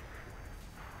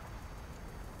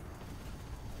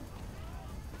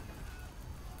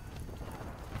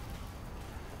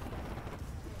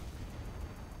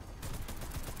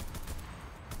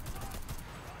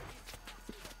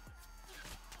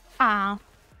 Ah.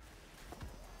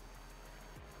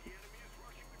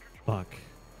 Fuck.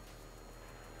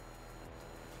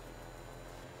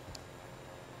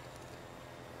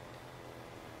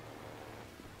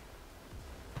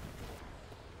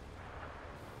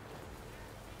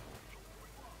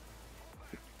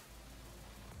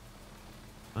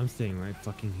 I'm staying right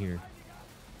fucking here.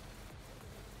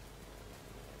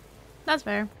 That's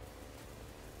fair.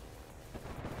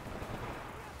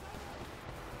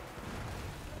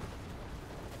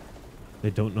 They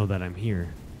don't know that I'm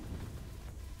here.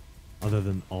 Other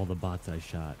than all the bots I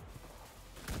shot.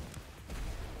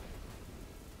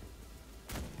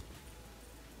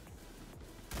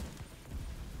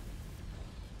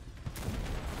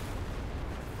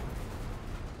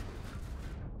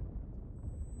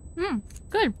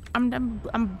 Good.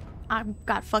 I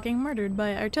got fucking murdered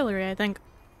by artillery, I think.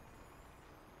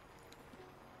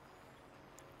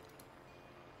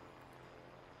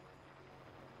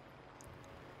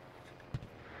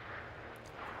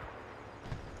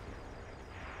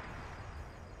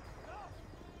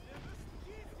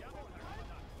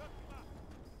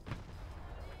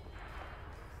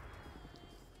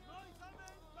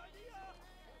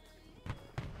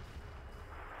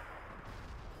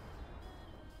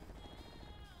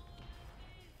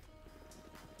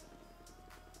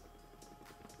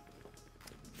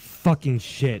 Fucking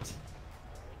shit.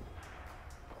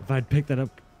 If I'd picked that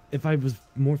up, if I was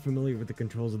more familiar with the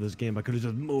controls of this game, I could have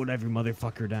just mowed every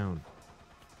motherfucker down.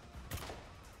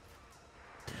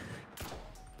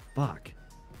 Fuck.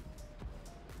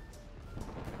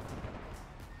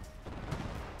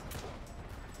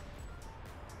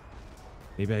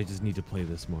 Maybe I just need to play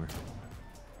this more.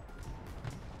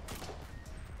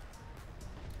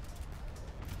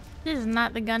 This is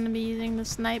not the gun to be using to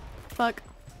snipe. Fuck.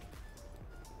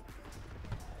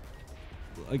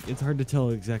 Like, it's hard to tell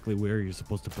exactly where you're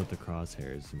supposed to put the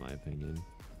crosshairs, in my opinion.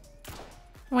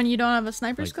 When you don't have a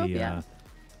sniper Like scope, yeah.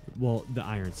 Well, the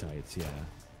iron sights, yeah.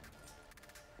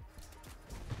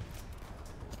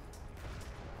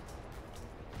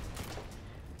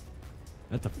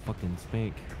 That's a fucking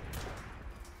spank.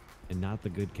 And not the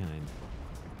good kind.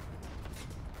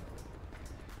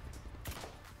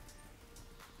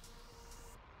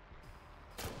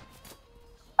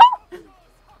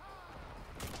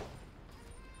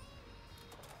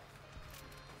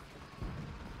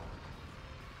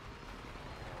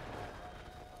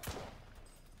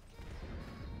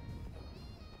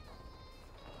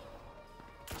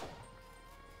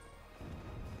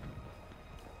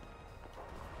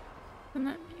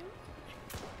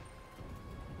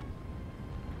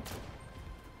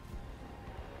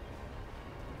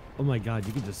 Oh my god,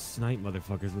 you can just snipe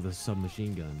motherfuckers with a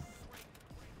submachine gun.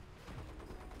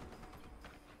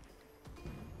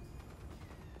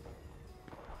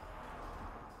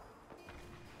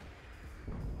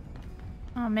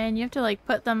 Oh man, you have to like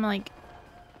put them like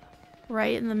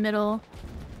right in the middle.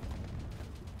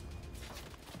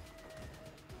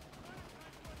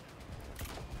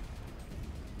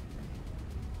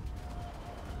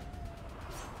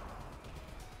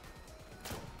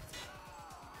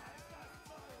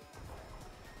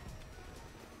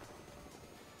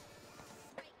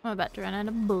 I'm about to run out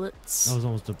of bullets. That was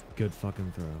almost a good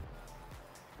fucking throw.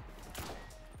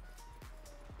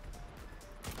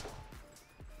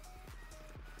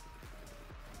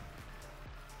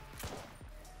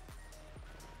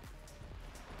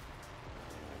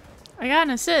 I got an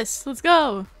assist. Let's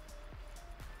go.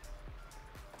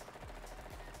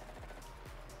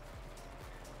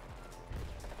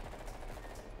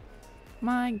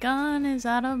 My gun is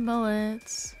out of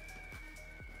bullets.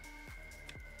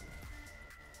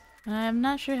 I'm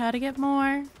not sure how to get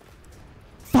more.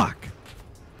 Fuck!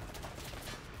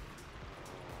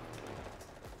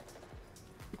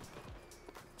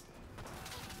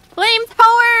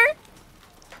 Flamethrower!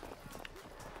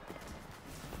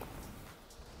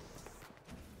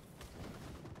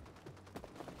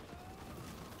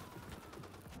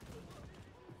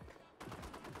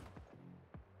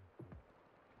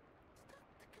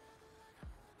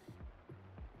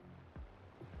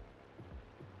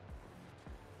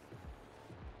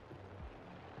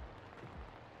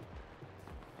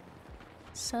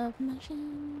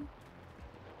 Submachine.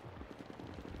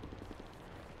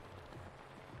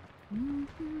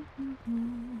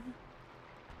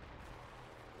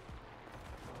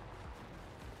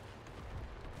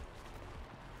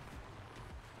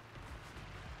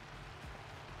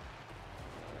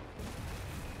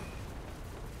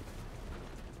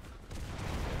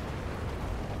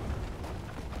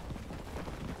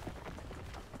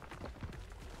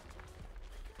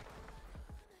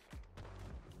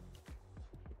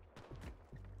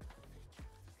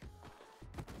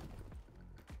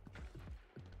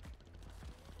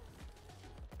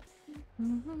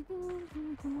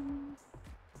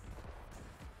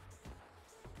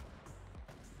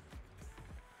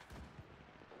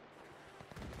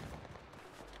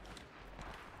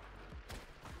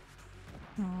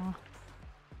 Aw.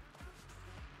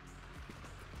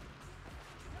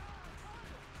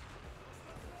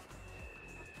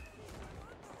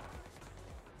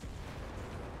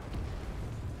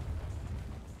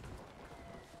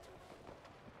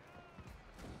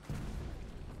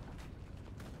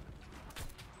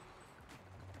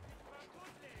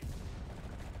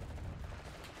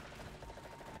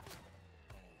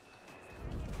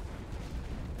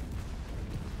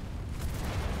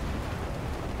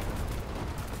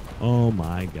 Oh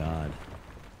my god.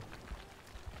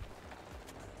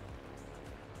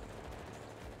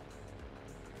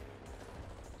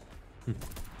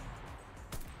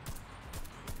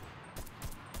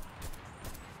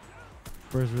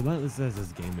 For as relentless as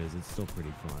this game is, it's still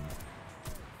pretty fun.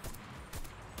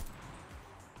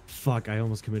 Fuck, I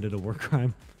almost committed a war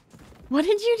crime. What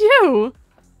did you do?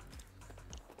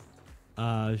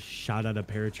 Shot at a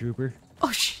paratrooper.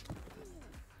 Oh,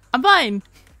 I'm fine.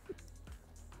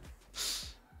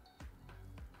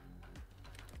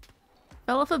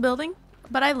 Fell off a building,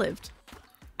 but I lived.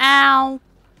 Ow.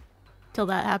 Till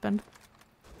that happened.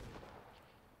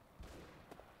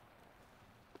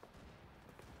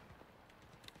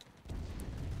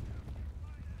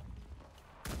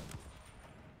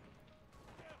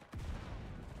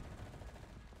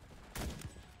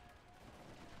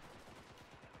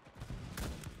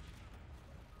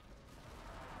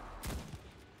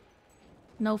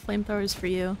 No flamethrowers for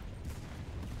you.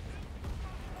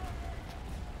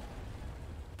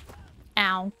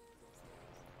 Ow.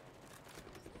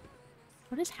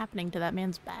 What is happening to that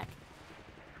man's back?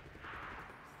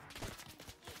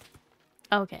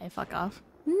 Okay, fuck off.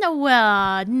 No,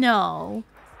 no.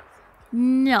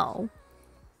 No.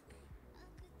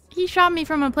 He shot me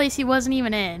from a place he wasn't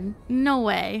even in. No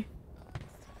way.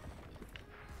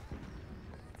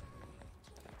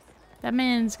 That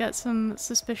man's got some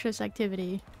suspicious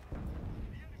activity.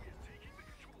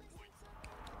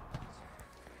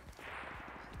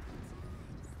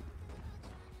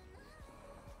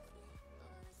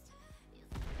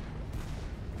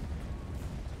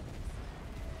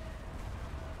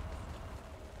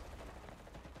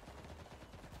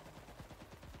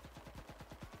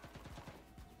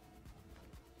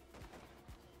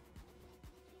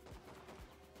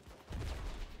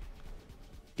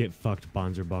 Get fucked,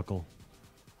 Bonzer Buckle.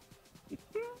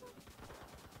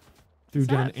 Threw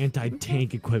down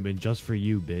anti-tank equipment just for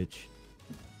you, bitch.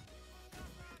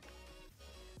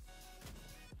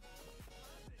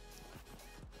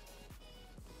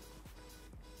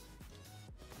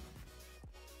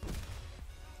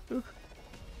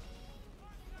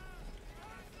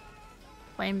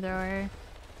 Flamethrower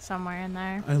somewhere in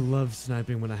there. I love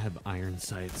sniping when I have iron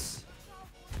sights.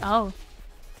 Oh.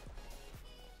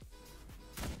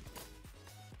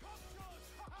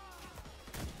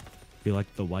 Be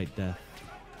like the White Death.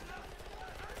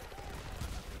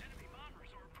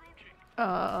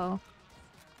 Uh-oh.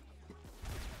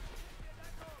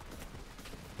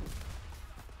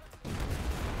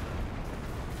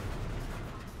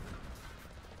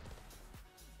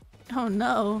 Oh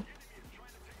no.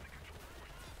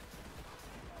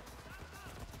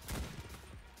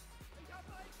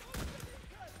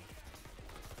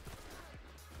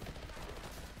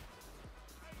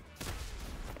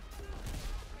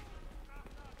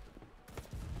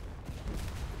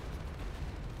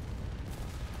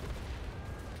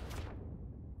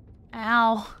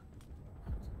 Ow.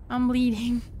 I'm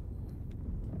bleeding.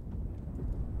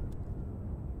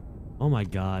 Oh my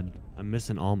god. I'm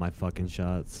missing all my fucking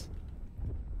shots.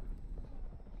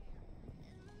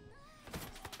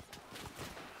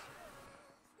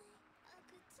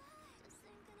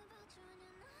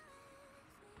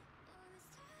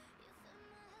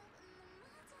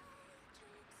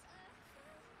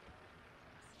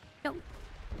 Nope.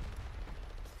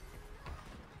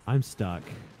 I'm stuck.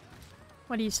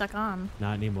 What are you stuck on?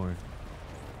 Not anymore.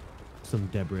 Some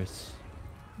debris.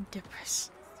 Debris.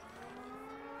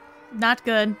 Not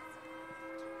good.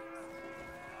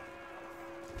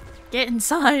 Get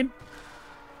inside.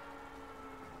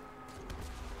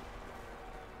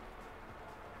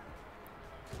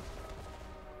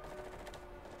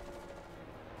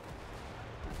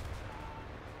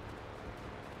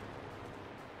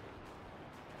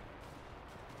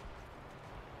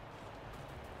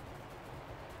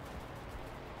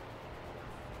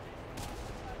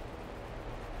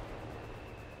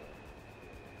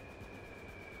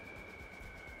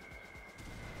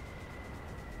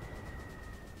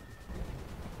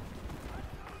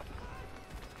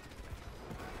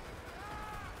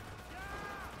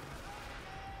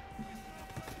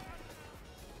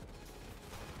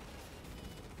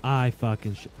 I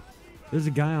fucking There's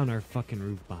a guy on our fucking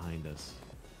roof behind us.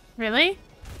 Really?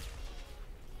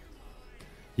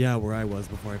 Yeah, where I was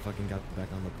before I fucking got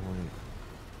back on the point.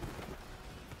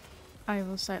 I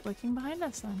will start looking behind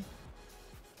us then.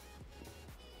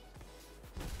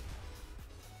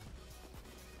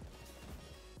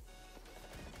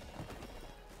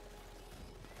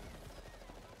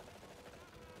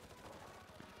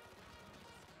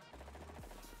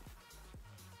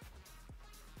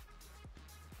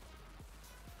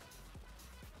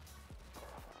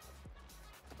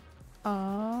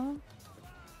 Oh.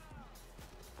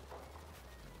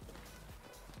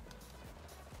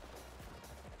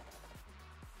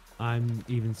 I'm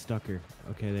even stucker.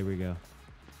 Okay, there we go.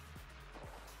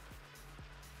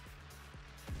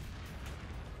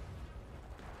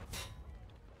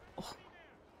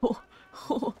 Oh,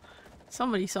 oh.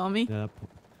 Somebody saw me. That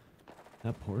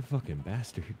poor fucking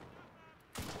bastard.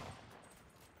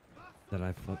 That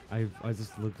I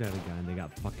just looked at a guy and they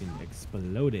got fucking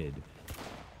exploded.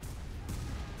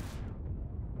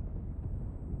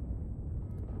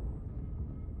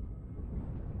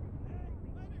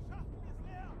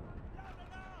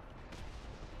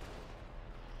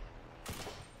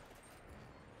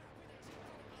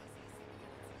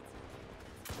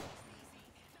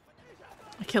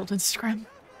 I killed Instagram.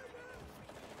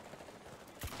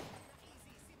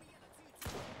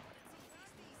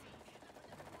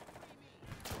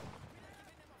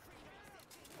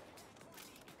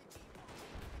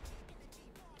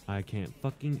 I can't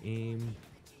fucking aim.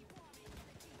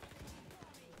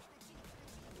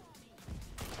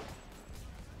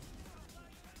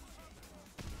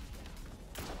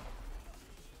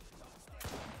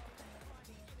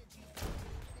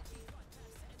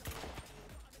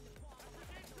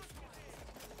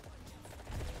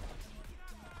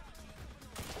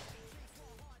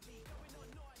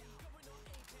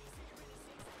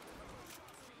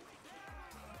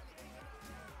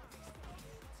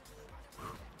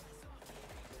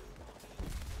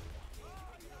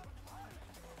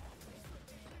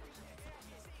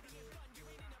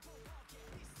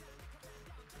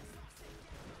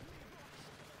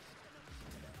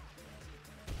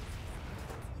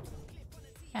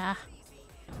 Yeah.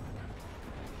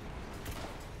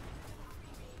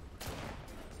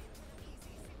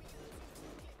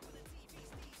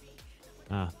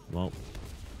 Ah, well.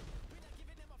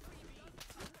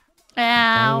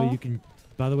 Ow.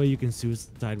 By the way, you can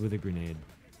suicide with a grenade.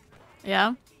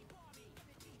 Yeah.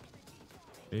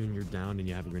 When you're down and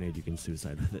you have a grenade, you can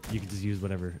suicide with it. You can just use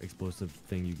whatever explosive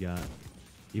thing you got.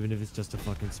 Even if it's just a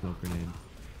fucking smoke grenade.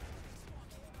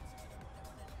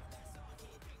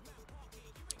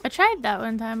 I tried that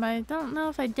one time, but I don't know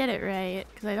if I did it right,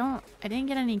 because I didn't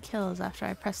get any kills after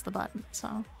I pressed the button,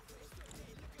 so.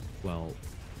 Well.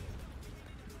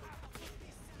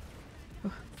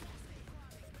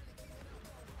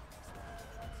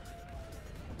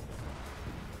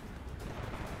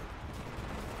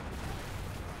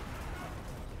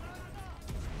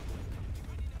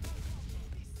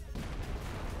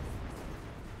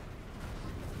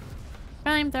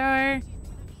 Flamethrower!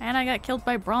 And I got killed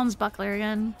by Bronze Buckler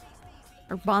again.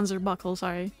 Or Bonzer Buckle,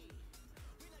 sorry.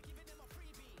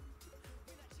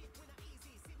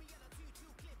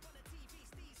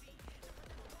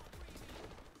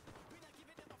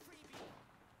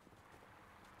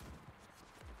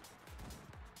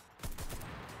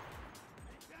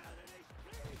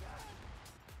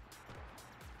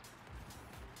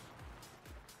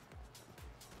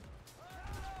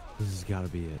 This has got to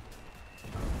be it.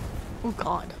 Oh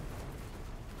god.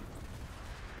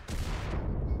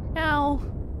 Ow.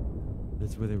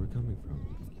 That's where they were coming from.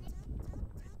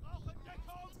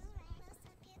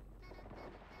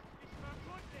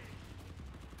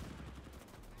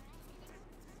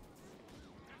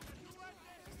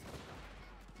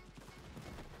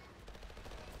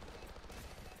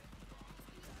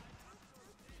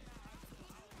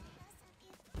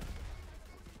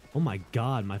 Oh my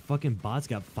god, my fucking bot's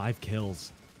got 5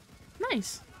 kills.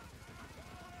 Nice.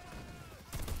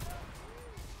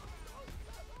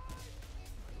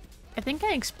 I think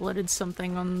I exploded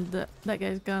something on that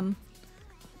guy's gun.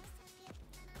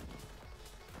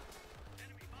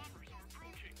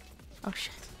 Oh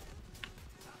shit.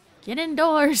 Get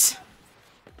indoors!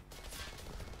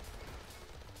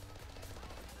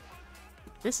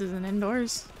 This isn't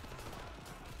indoors.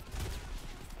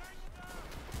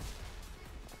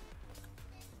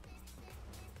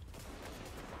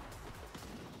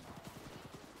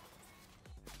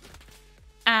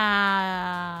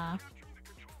 Ah.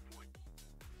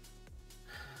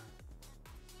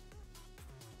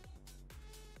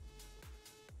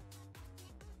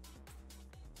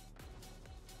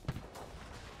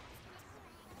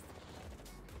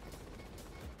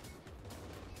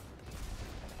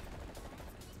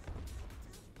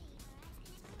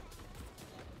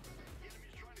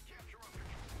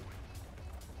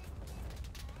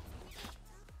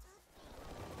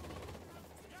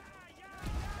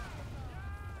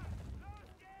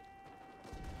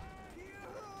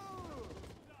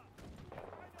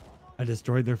 I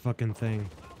destroyed their fucking thing.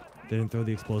 They didn't throw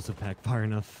the explosive pack far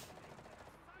enough.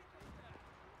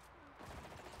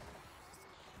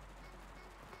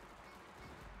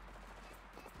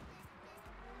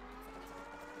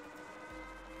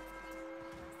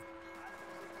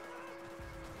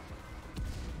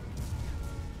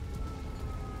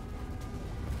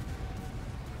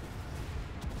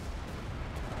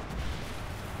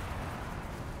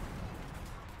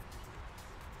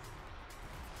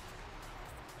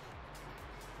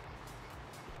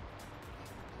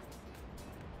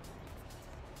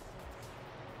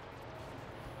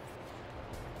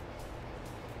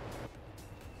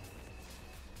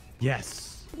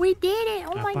 Yes. We did it!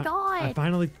 Oh my god!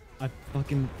 I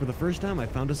fucking, for the first time, I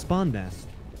found a spawn nest.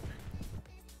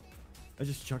 I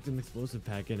just chucked an explosive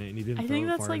pack in it and he didn't I throw think it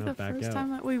that's far like the enough back first out.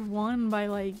 time that we've won by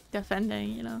like defending,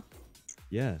 you know?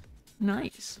 Yeah.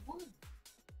 Nice.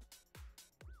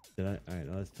 Did I?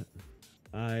 Alright,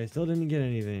 I still didn't get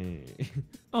anything.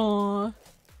 Oh,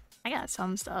 I got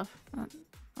some stuff.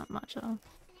 Not much though.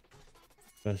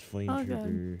 Best flame Oh, trooper.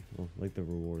 good. Well, like the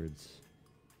rewards.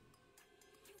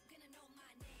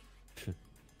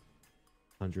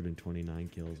 129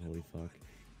 kills, holy fuck.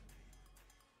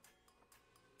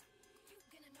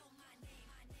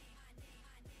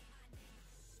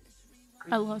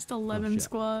 I lost 11 shit.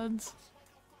 squads.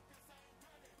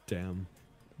 Damn.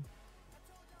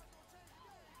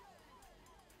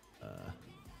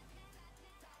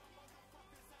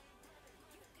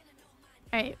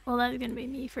 Alright, well that's gonna be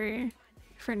me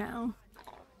for now.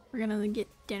 We're gonna get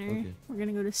dinner. Okay. We're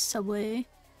gonna go to Subway.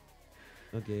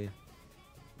 Okay.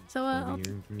 So I'll be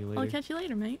hearing from you later. I'll catch you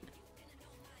later, mate.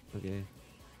 Okay.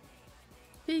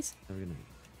 Peace. Have a good night.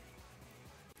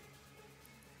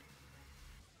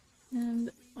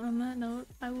 And on that note,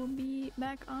 I will be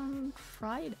back on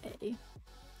Friday.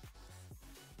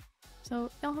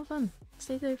 So y'all have fun.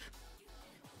 Stay safe.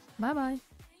 Bye bye.